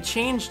 because they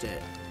changed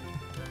it.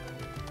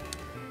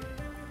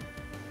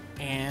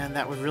 And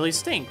that would really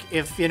stink.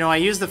 If, you know, I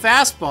used the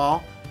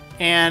fastball,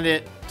 and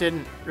it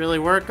didn't really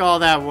work all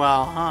that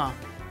well, huh?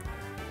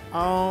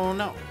 Oh,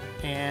 no.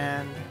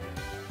 And...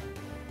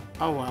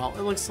 oh, well.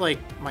 It looks like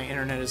my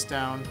internet is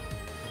down.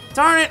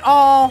 Darn it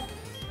all!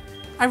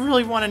 I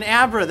really want an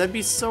Abra. That'd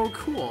be so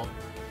cool.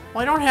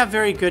 Well, I don't have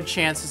very good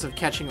chances of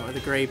catching it with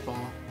a Great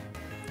Ball.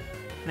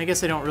 And I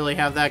guess I don't really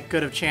have that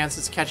good of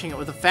chances catching it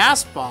with a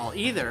fastball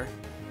either.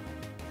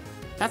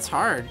 That's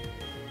hard.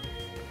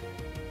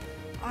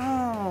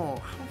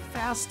 Oh, how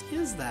fast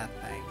is that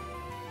thing?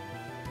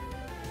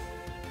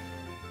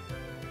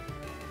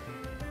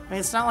 I mean,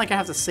 it's not like I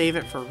have to save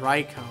it for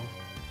Raikou.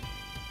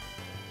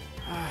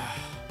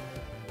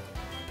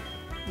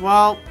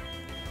 Well,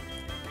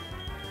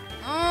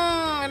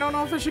 I don't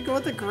know if I should go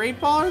with the Great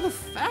Ball or the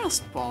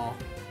Fastball.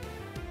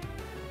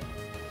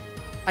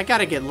 I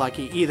gotta get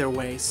lucky either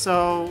way,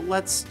 so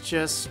let's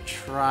just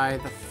try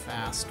the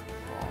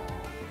Fastball.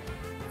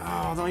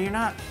 Oh, though you're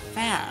not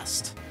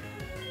fast.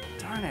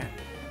 Darn it.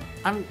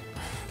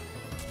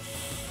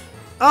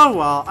 Oh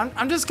well,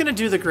 I'm just gonna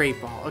do the Great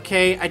Ball,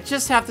 okay? I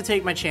just have to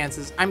take my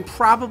chances. I'm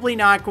probably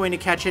not going to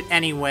catch it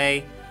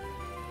anyway,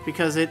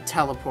 because it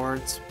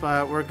teleports,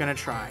 but we're gonna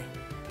try.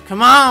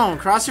 Come on,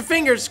 cross your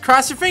fingers,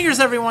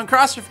 everyone,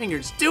 cross your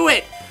fingers. Do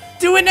it!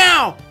 Do it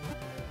now!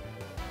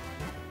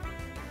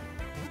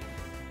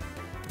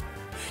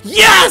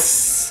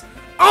 Yes!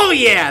 Oh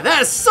yeah,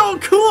 that is so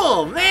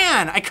cool!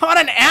 Man, I caught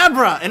an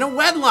Abra in a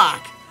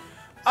Wedlocke.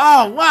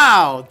 Oh,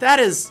 wow. That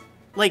is,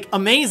 like,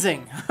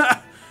 amazing.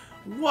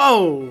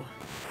 Whoa.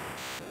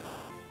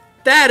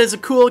 That is a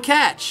cool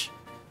catch.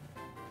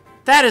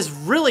 That is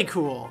really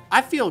cool.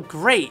 I feel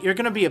great. You're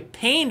going to be a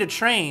pain to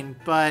train,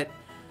 but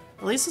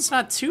at least it's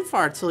not too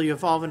far till you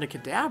evolve into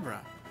Kadabra.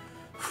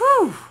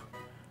 Whew.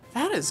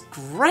 That is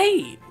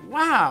great.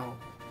 Wow.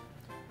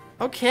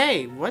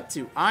 Okay, what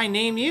do I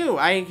name you?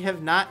 I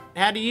have not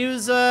had to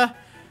use, I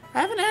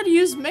haven't had to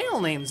use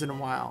male names in a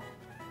while.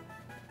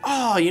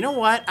 Oh, you know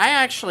what? I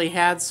actually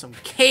had some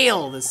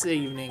kale this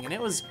evening, and it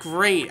was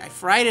great. I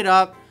fried it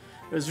up.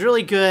 It was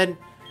really good.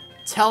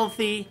 It's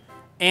healthy,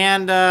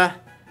 and,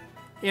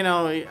 you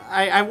know,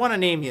 I want to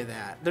name you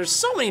that. There's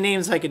so many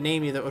names I could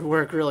name you that would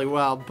work really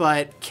well,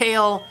 but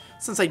kale,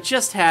 since I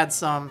just had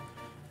some,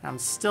 I'm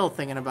still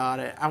thinking about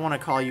it, I want to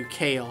call you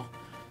Kale.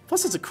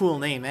 Plus, it's a cool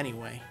name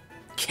anyway.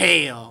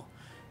 Kale.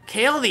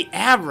 Kale the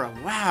Abra.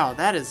 Wow,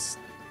 that is...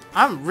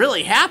 I'm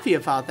really happy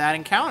about that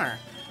encounter.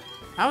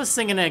 I was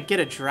thinking to get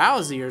a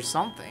Drowsy or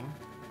something.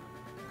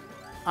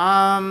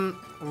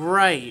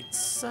 Right,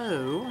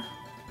 so...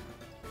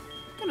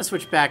 I'm gonna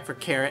switch back for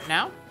Carrot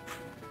now.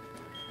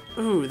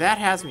 Ooh, that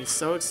has me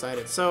so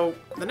excited. So,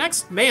 the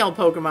next male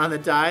Pokemon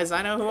that dies,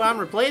 I know who I'm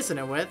replacing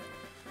it with.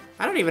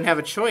 I don't even have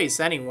a choice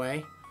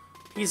anyway.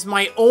 He's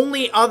my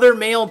only other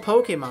male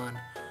Pokemon.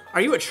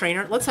 Are you a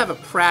trainer? Let's have a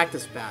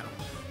practice battle.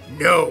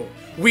 No,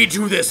 we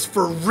do this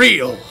for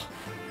real.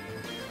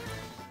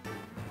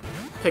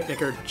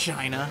 Picnicker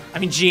Gina.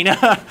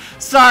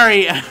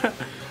 Sorry.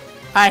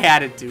 I had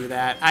to do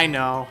that. I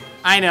know.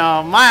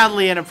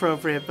 Mildly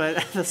inappropriate, but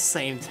at the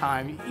same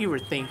time, you were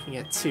thinking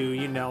it too.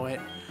 You know it.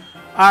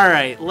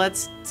 Alright,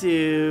 let's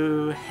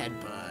do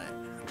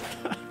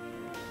Headbutt.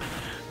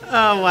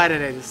 Oh, why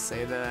did I just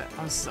say that?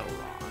 I'm so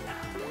wrong.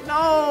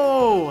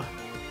 No!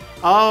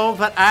 Oh,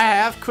 but I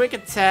have Quick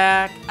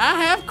Attack.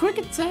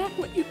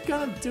 What you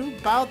gonna do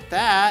about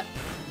that?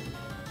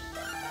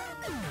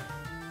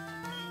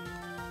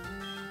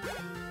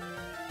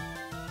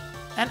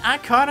 And I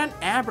caught an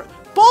Abra.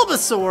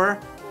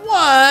 Bulbasaur?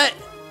 What?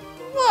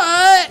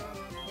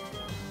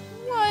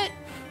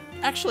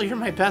 Actually, you're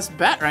my best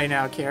bet right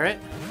now, Carrot.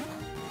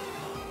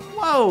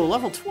 Whoa,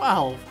 level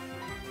 12.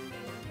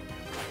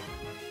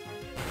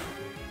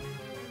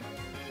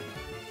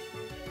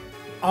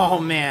 Oh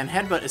man,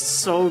 Headbutt is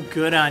so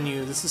good on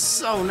you. This is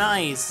so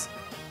nice.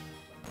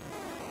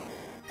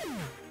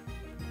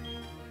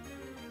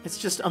 It's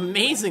just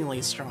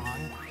amazingly strong.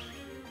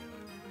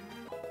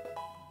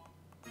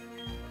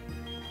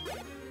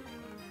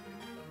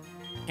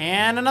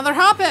 And another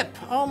Hoppip!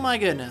 Oh my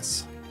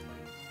goodness.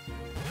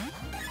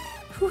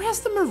 Who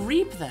has the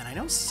Mareep then? I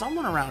know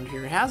someone around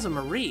here has a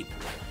Mareep.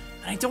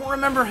 And I don't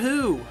remember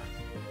who.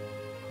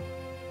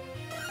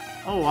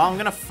 Oh well, I'm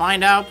gonna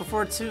find out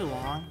before too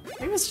long.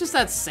 Maybe it's just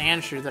that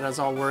Sandshrew that I was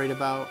all worried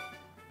about.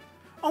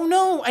 Oh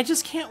no, I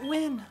just can't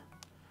win.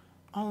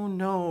 Oh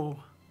no.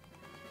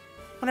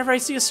 Whenever I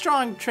see a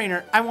strong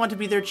trainer, I want to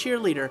be their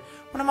cheerleader.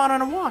 When I'm out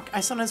on a walk,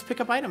 I sometimes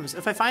pick up items.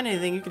 If I find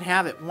anything, you can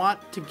have it.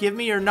 Want to give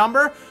me your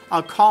number?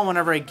 I'll call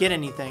whenever I get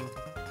anything.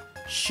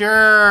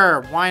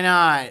 Sure, why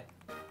not?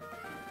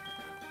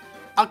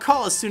 I'll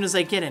call as soon as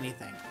I get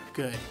anything.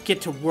 Good,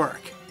 get to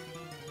work.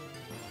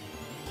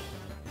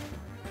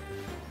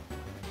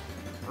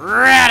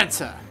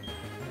 Rattata!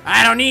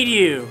 I don't need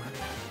you,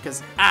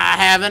 because I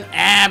have an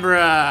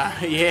Abra.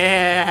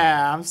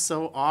 Yeah, I'm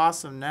so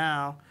awesome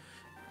now.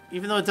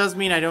 Even though it does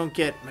mean I don't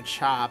get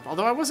Machop,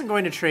 although I wasn't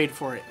going to trade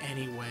for it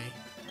anyway.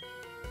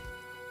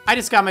 I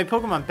just got my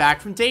Pokemon back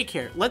from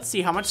daycare. Let's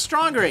see how much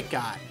stronger it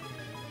got.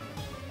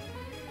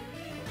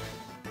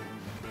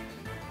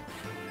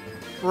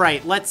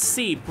 Right, let's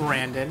see,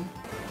 Brandon.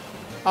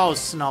 Oh,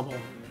 Snubble.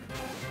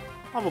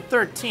 Level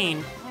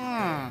 13.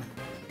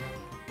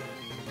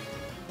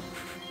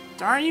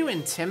 Darn you,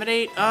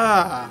 Intimidate.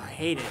 Ugh, I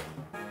hate it.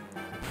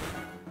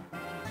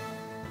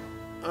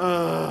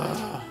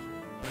 Ugh.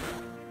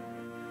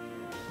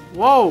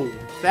 Whoa,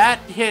 that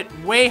hit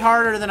way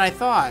harder than I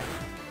thought.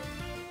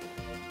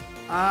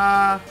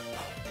 I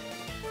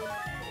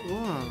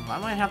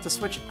might have to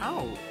switch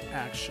out,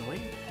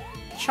 actually.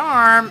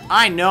 Charm!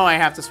 I know I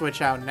have to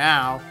switch out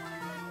now.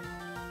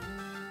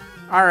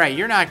 Alright,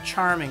 you're not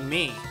charming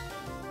me.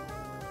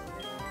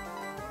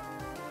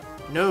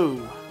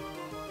 No.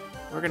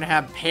 We're gonna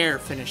have Pear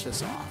finish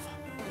this off.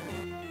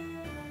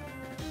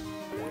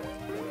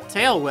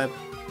 Tail Whip.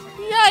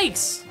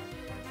 Yikes!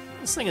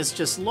 This thing is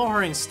just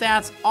lowering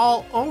stats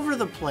all over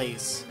the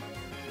place.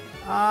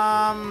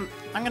 I'm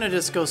gonna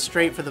just go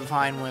straight for the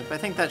Vine Whip. I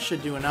think that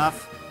should do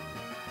enough.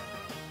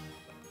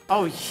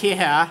 Oh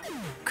yeah!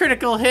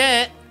 Critical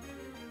hit!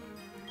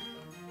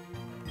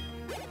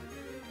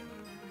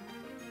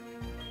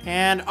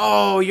 And,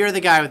 oh, you're the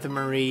guy with the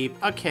Mareep.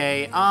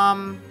 Okay,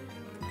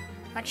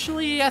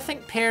 actually, I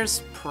think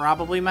Pear's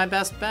probably my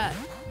best bet.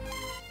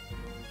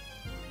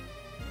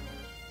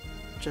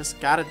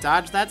 Just gotta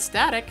dodge that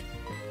static.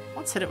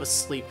 Let's hit it with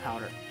Sleep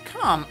Powder.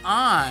 Come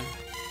on!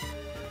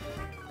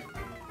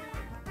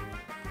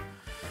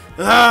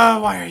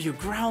 Why are you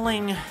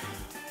growling?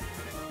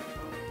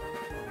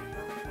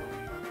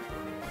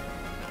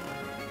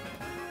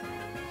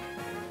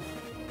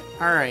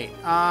 Alright,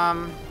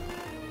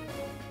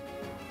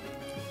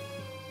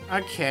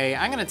 okay,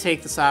 I'm gonna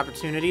take this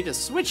opportunity to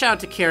switch out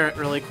to Carrot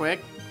really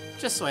quick,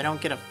 just so I don't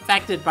get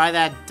affected by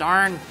that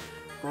darn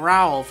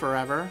growl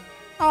forever.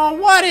 Oh,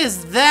 what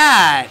is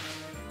that?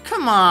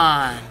 Come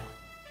on.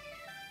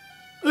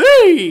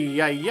 Ay,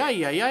 ay,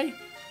 ay, ay, ay.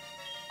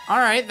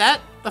 Alright,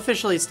 that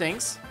officially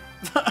stinks.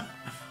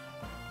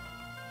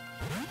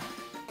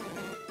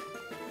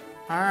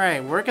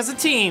 Alright, work as a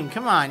team.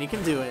 Come on, you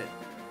can do it.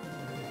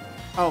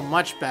 Oh,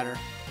 much better.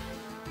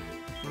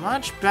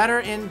 Much better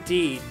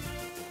indeed.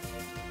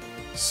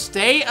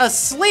 Stay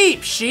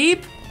asleep,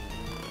 sheep!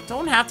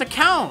 Don't have to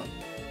count.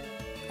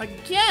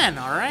 Again,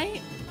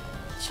 alright?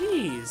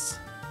 Jeez.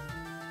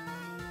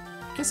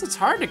 Guess it's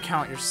hard to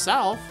count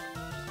yourself.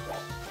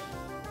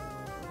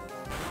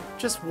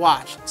 Just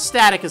watch.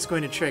 Static is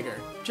going to trigger.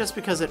 Just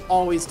because it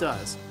always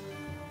does.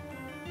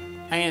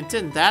 And it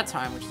didn't that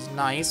time, which is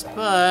nice,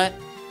 but...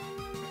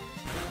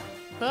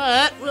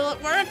 will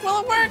it work? Will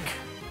it work?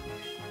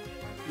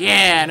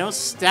 Yeah, no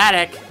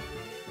static.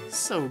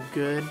 So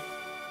good.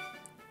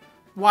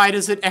 Why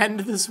does it end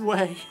this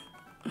way?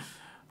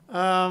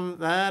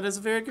 That is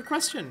a very good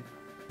question.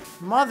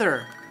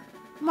 Mother.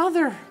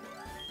 Mother.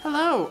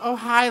 Hello. Oh,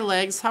 hi,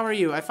 Legs. How are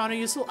you? I found a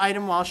useful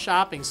item while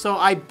shopping, so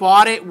I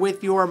bought it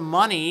with your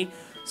money.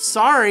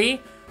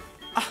 Sorry.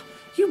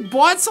 You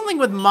bought something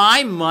with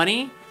my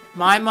money?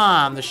 My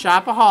mom, the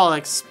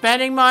shopaholic,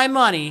 spending my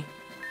money.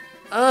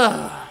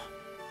 Ugh.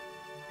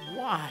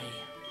 Why?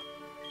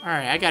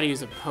 Alright, I gotta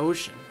use a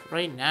potion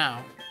right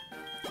now.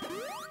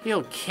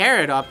 Heal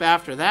Carrot up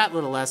after that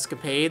little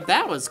escapade.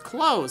 That was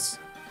close.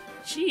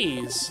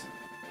 Jeez.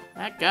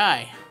 That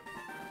guy.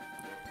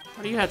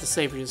 What do you have to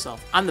say for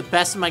yourself? I'm the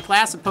best in my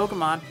class of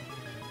Pokemon.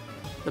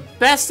 The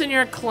best in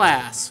your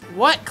class.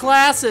 What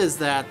class is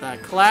that? The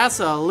class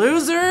of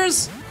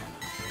losers?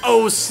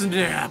 Oh,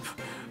 snap.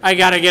 I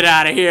gotta get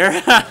out of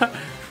here.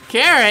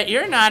 Carrot,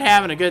 you're not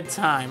having a good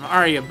time,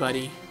 are you,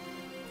 buddy?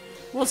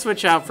 We'll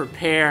switch out for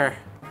Pear.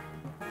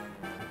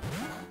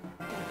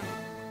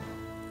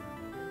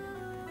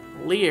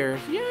 Leer.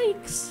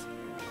 Yikes.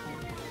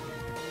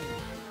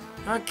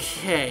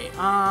 Okay,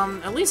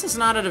 at least it's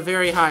not at a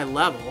very high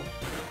level.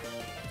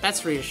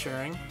 That's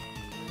reassuring.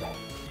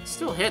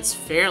 Still hits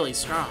fairly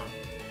strong.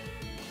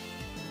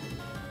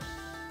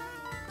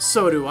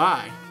 So do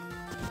I.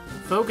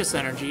 Focus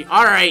energy.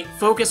 Alright,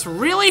 focus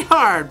really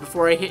hard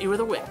before I hit you with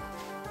a whip.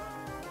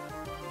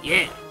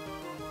 Yeah.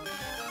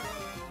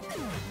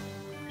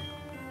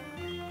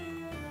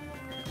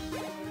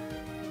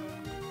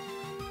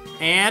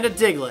 And a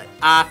Diglett.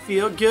 I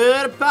feel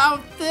good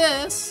about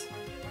this.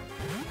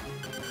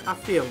 I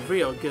feel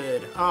real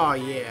good. Oh,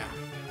 yeah.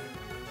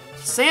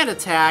 Sand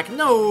attack?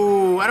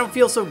 No, I don't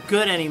feel so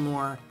good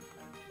anymore.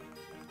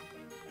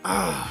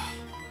 Ah,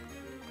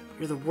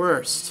 you're the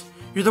worst.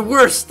 You're the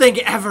worst thing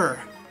ever.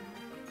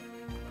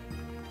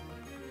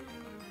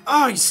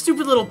 Oh, you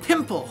stupid little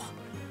pimple.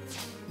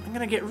 I'm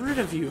gonna get rid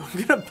of you.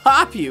 I'm gonna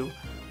pop you.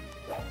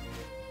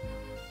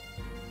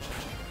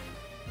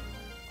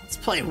 Let's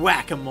play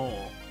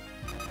whack-a-mole.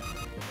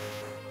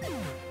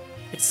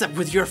 Except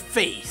with your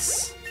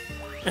face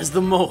as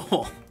the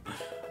mole.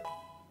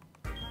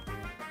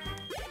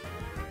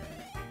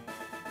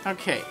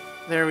 Okay,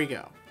 there we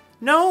go.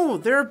 No,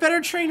 there are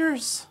better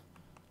trainers.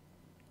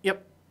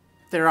 Yep,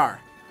 there are.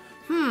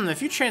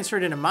 If you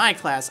transferred into my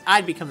class,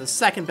 I'd become the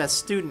second best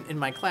student in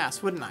my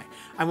class, wouldn't I?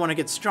 I want to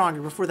get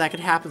stronger before that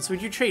could happen, so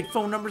would you trade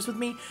phone numbers with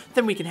me?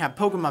 Then we can have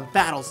Pokemon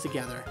battles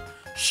together.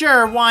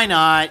 Sure, why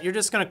not? You're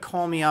just gonna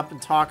call me up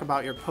and talk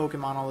about your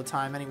Pokemon all the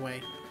time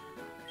anyway.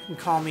 You can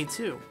call me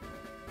too.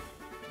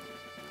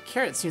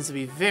 Carrot seems to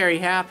be very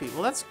happy.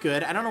 Well, that's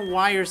good. I don't know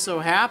why you're so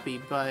happy,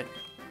 but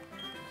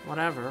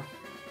whatever.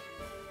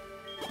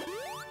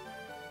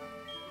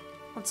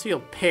 Let's heal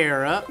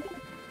Pear up.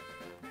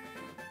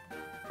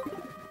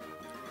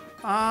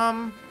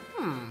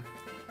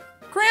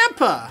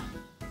 Grandpa!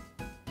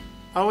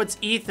 Oh, it's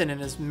Ethan and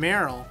his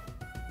Meryl.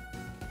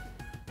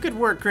 Good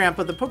work,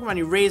 Grandpa. The Pokemon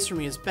you raised for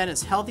me has been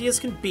as healthy as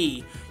can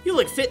be. You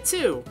look fit,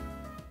 too.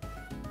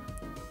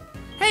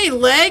 Hey,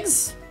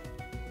 Legs!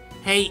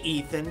 Hey,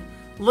 Ethan.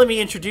 Let me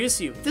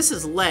introduce you. This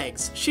is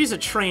Legs. She's a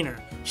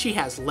trainer. She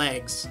has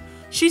legs.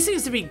 She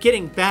seems to be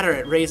getting better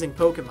at raising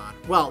Pokemon.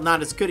 Well,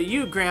 not as good at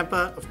you,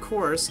 Grandpa, of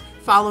course.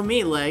 Follow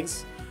me,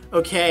 Legs.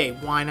 Okay,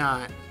 why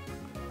not?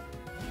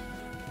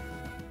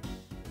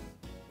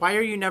 Why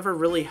are you never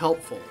really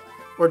helpful?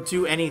 Or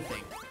do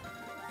anything?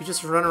 You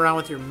just run around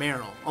with your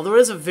Meryl. Although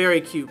it is a very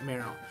cute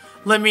Meryl.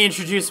 Let me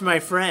introduce my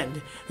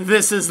friend.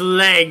 This is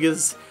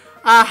Legs.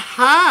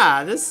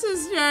 Aha! This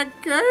is your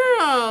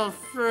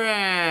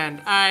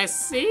girlfriend. I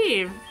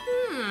see.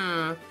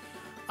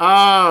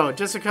 Oh,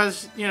 just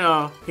because, you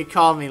know, he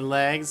called me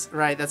Legs.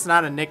 Right, that's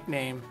not a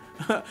nickname.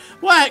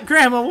 What?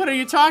 Grandma, what are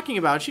you talking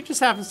about? She just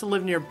happens to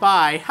live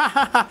nearby. Ha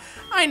ha ha.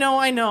 I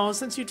know.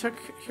 Since you took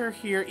her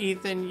here,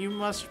 Ethan, you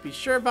must be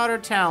sure about her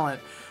talent.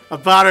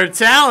 About her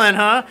talent,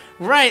 huh?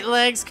 Right,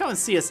 Legs. Come and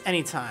see us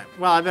anytime.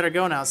 Well, I better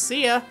go now.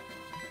 See ya.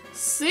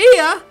 See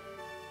ya!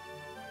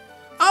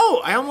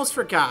 Oh, I almost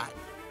forgot.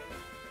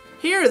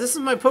 Here, this is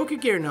my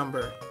Pokegear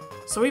number.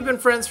 So we've been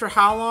friends for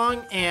how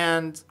long?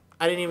 And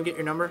I didn't even get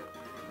your number?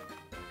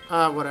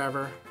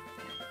 Whatever.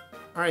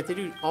 Alright, they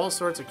do all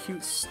sorts of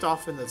cute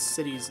stuff in the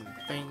cities and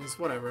things.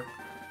 Whatever.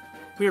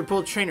 We are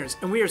both trainers,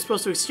 and we are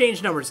supposed to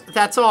exchange numbers.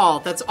 That's all.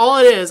 That's all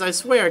it is, I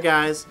swear,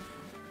 guys.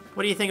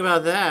 What do you think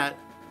about that?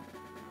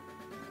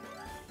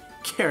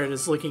 Carrot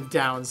is looking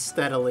down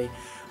steadily.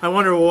 I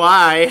wonder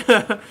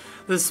why.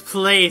 This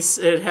place,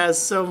 it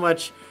has so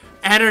much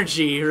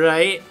energy,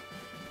 right?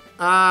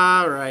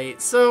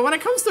 Alright, so when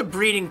it comes to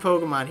breeding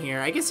Pokemon here,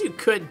 I guess you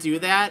could do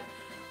that,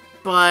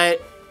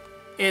 but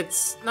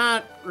it's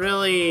not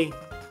really,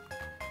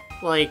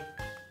 like,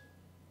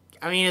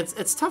 I mean,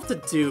 it's tough to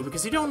do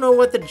because you don't know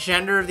what the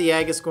gender of the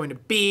egg is going to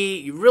be.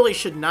 You really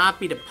should not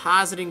be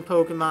depositing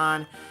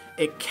Pokemon.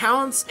 It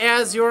counts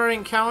as your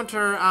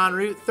encounter on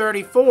Route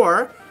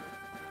 34.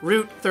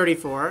 Route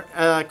 34,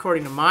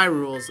 according to my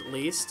rules at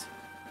least.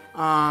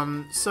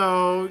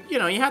 So, you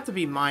know, you have to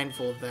be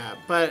mindful of that.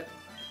 But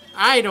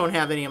I don't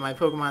have any of my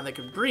Pokemon that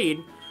could breed.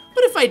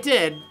 But if I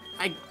did,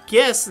 I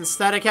guess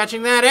instead of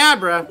catching that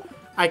Abra,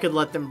 I could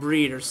let them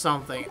breed or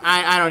something.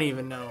 I don't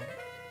even know.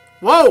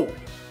 Whoa!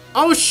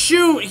 Oh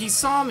shoot! He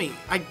saw me!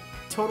 I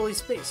totally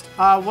spaced.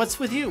 What's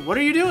with you? What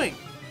are you doing?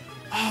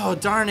 Oh,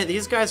 darn it.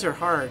 These guys are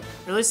hard.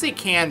 Or at least they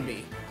can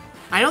be.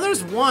 I know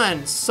there's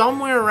one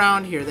somewhere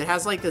around here that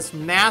has like this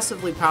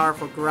massively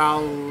powerful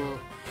growl.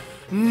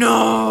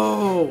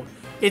 No!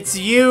 It's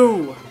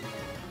you!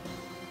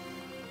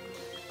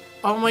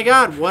 Oh my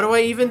god, what do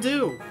I even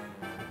do?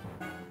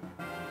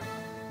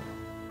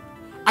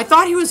 I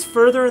thought he was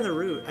further in the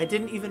route. I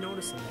didn't even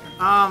notice him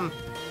there. I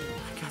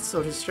got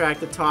so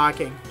distracted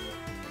talking.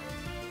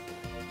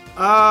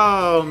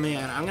 Oh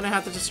man, I'm gonna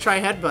have to just try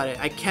headbutt it.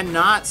 I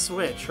cannot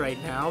switch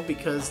right now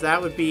because that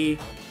would be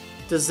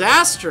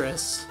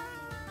disastrous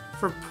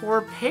for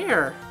poor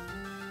Pear.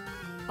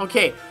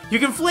 Okay, you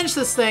can flinch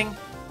this thing.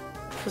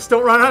 Just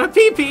don't run out of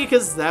PP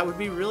because that would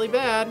be really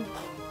bad.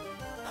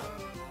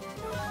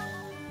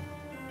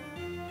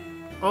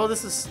 Oh,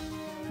 this is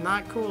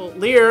not cool.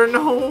 Leer,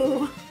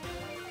 no!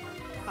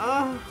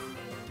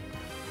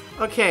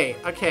 Okay,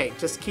 okay,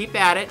 just keep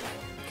at it.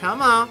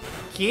 Come on,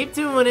 keep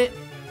doing it.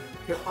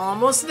 You're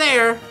almost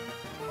there.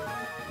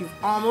 You've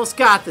almost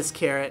got this,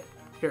 Carrot.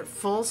 You're at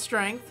full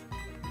strength.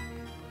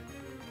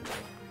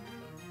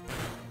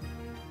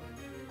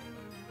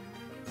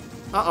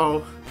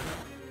 Uh-oh.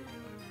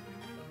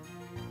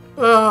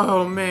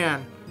 Oh,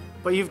 man.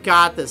 But you've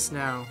got this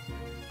now.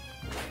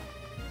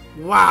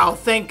 Wow,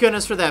 thank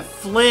goodness for that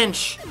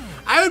flinch.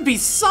 I would be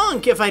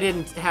sunk if I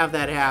didn't have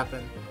that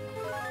happen.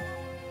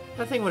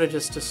 That thing would have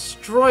just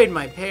destroyed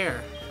my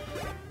Pear.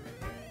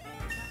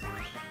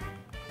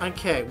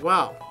 Okay,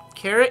 well,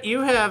 Carrot,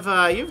 you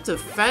have you've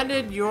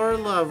defended your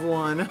loved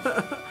one.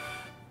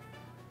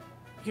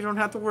 You don't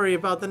have to worry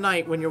about the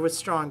night when you're with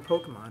strong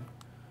Pokemon.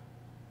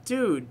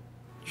 Dude,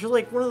 you're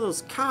like one of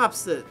those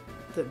cops that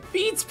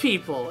beats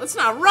people. That's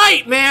not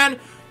right, man!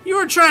 You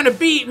were trying to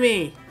beat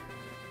me!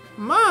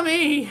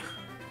 Mommy!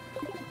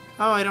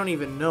 Oh, I don't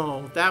even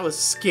know. That was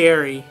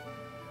scary.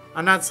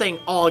 I'm not saying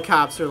all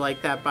cops are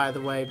like that, by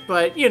the way,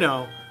 but, you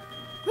know,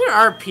 there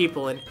are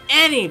people in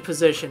any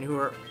position who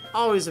are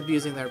always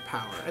abusing their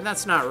power, and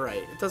that's not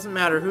right. It doesn't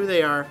matter who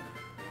they are.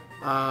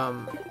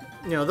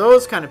 You know,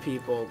 those kind of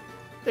people,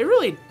 they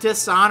really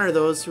dishonor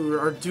those who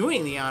are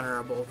doing the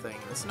honorable thing.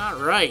 That's not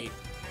right.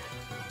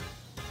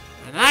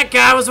 And that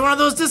guy was one of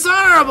those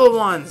dishonorable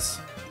ones.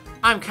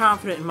 I'm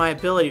confident in my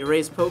ability to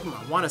raise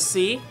Pokemon. Want to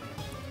see?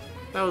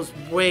 That was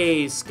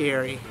way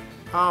scary.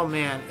 Oh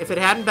man, if it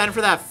hadn't been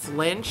for that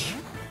flinch,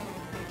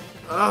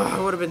 I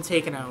would have been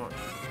taken out.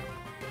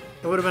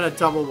 It would have been a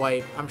double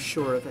wipe, I'm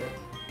sure of it.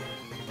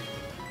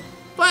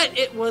 But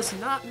it was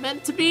not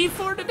meant to be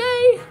for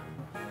today.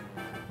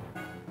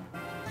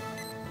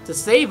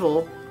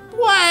 Disable?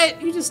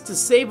 What? You just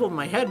disabled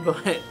my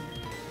headbutt.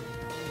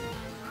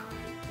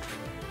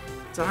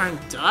 Darn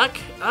duck.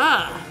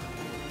 Ah.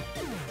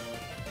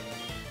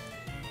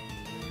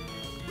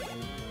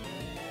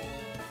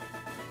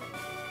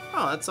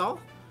 Oh, that's all?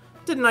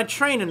 Didn't I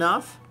train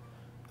enough?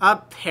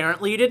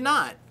 Apparently you did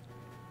not.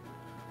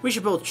 We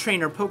should both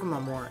train our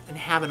Pokemon more and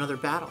have another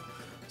battle.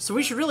 So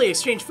we should really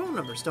exchange phone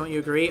numbers, don't you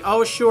agree?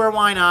 Oh, sure,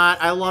 why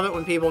not? I love it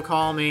when people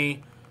call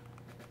me.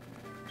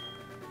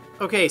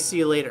 Okay, see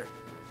you later.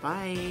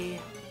 Bye.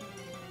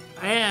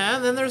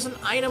 And then there's an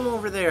item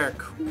over there.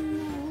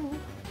 Cool.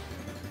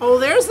 Oh,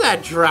 there's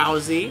that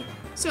Drowsy.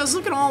 See, I was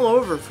looking all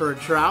over for a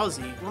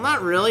Drowsy. Well,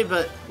 not really,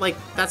 but, like,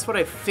 that's what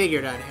I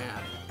figured I'd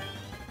have.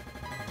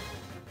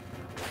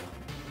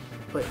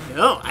 But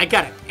no, I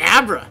got an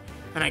Abra,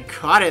 and I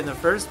caught it in the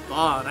first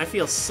ball, and I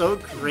feel so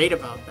great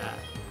about that.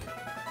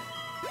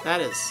 That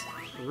is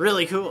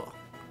really cool.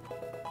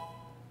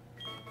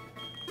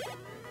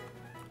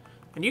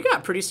 And you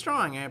got pretty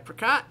strong,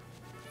 Apricot.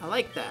 I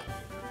like that.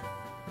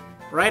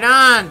 Right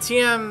on,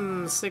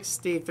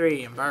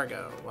 TM63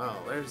 embargo. Well,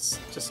 there's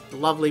just a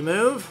lovely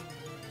move.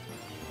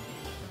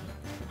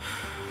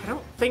 I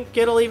don't think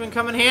it'll even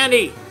come in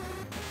handy.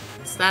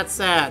 It's that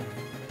sad.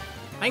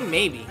 I think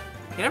maybe.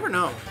 You never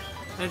know.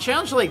 In a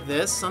challenge like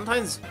this,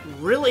 sometimes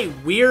really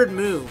weird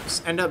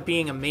moves end up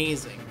being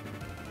amazing.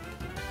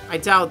 I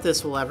doubt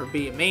this will ever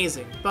be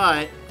amazing,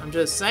 but I'm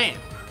just saying.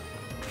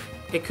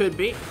 It could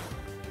be.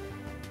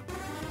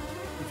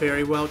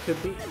 Very well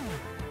could be.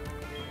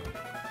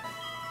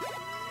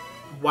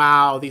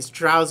 Wow, these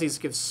drowsies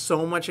give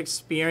so much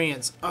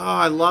experience. Oh,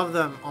 I love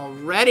them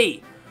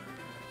already.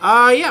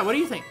 Yeah, what do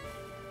you think?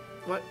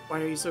 What?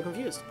 Why are you so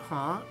confused?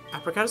 Huh?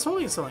 Apricot is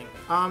holding something.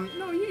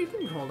 No, you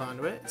can hold on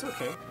to it. It's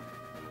okay.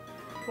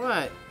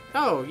 What?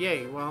 Oh,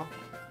 yay, well.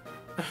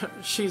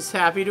 She's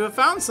happy to have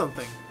found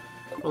something.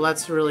 Well,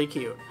 that's really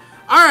cute.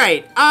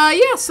 Alright,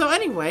 yeah, so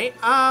anyway,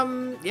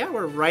 yeah,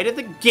 we're right at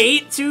the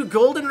gate to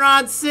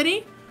Goldenrod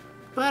City.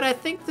 But I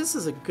think this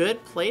is a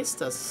good place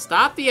to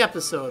stop the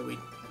episode. We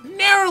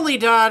narrowly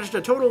dodged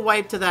a total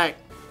wipe to that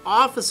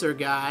officer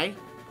guy.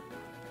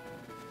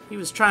 He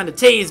was trying to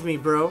tase me,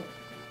 bro.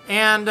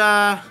 And,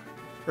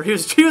 or he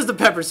was the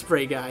pepper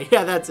spray guy.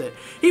 Yeah, that's it.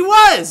 He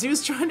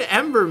was trying to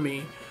ember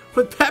me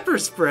with pepper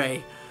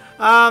spray.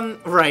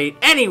 Right.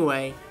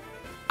 Anyway,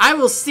 I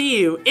will see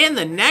you in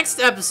the next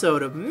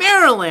episode of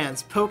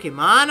Marriland's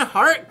Pokemon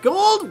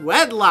HeartGold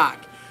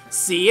Wedlocke.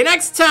 See you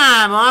next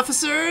time,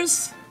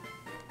 officers!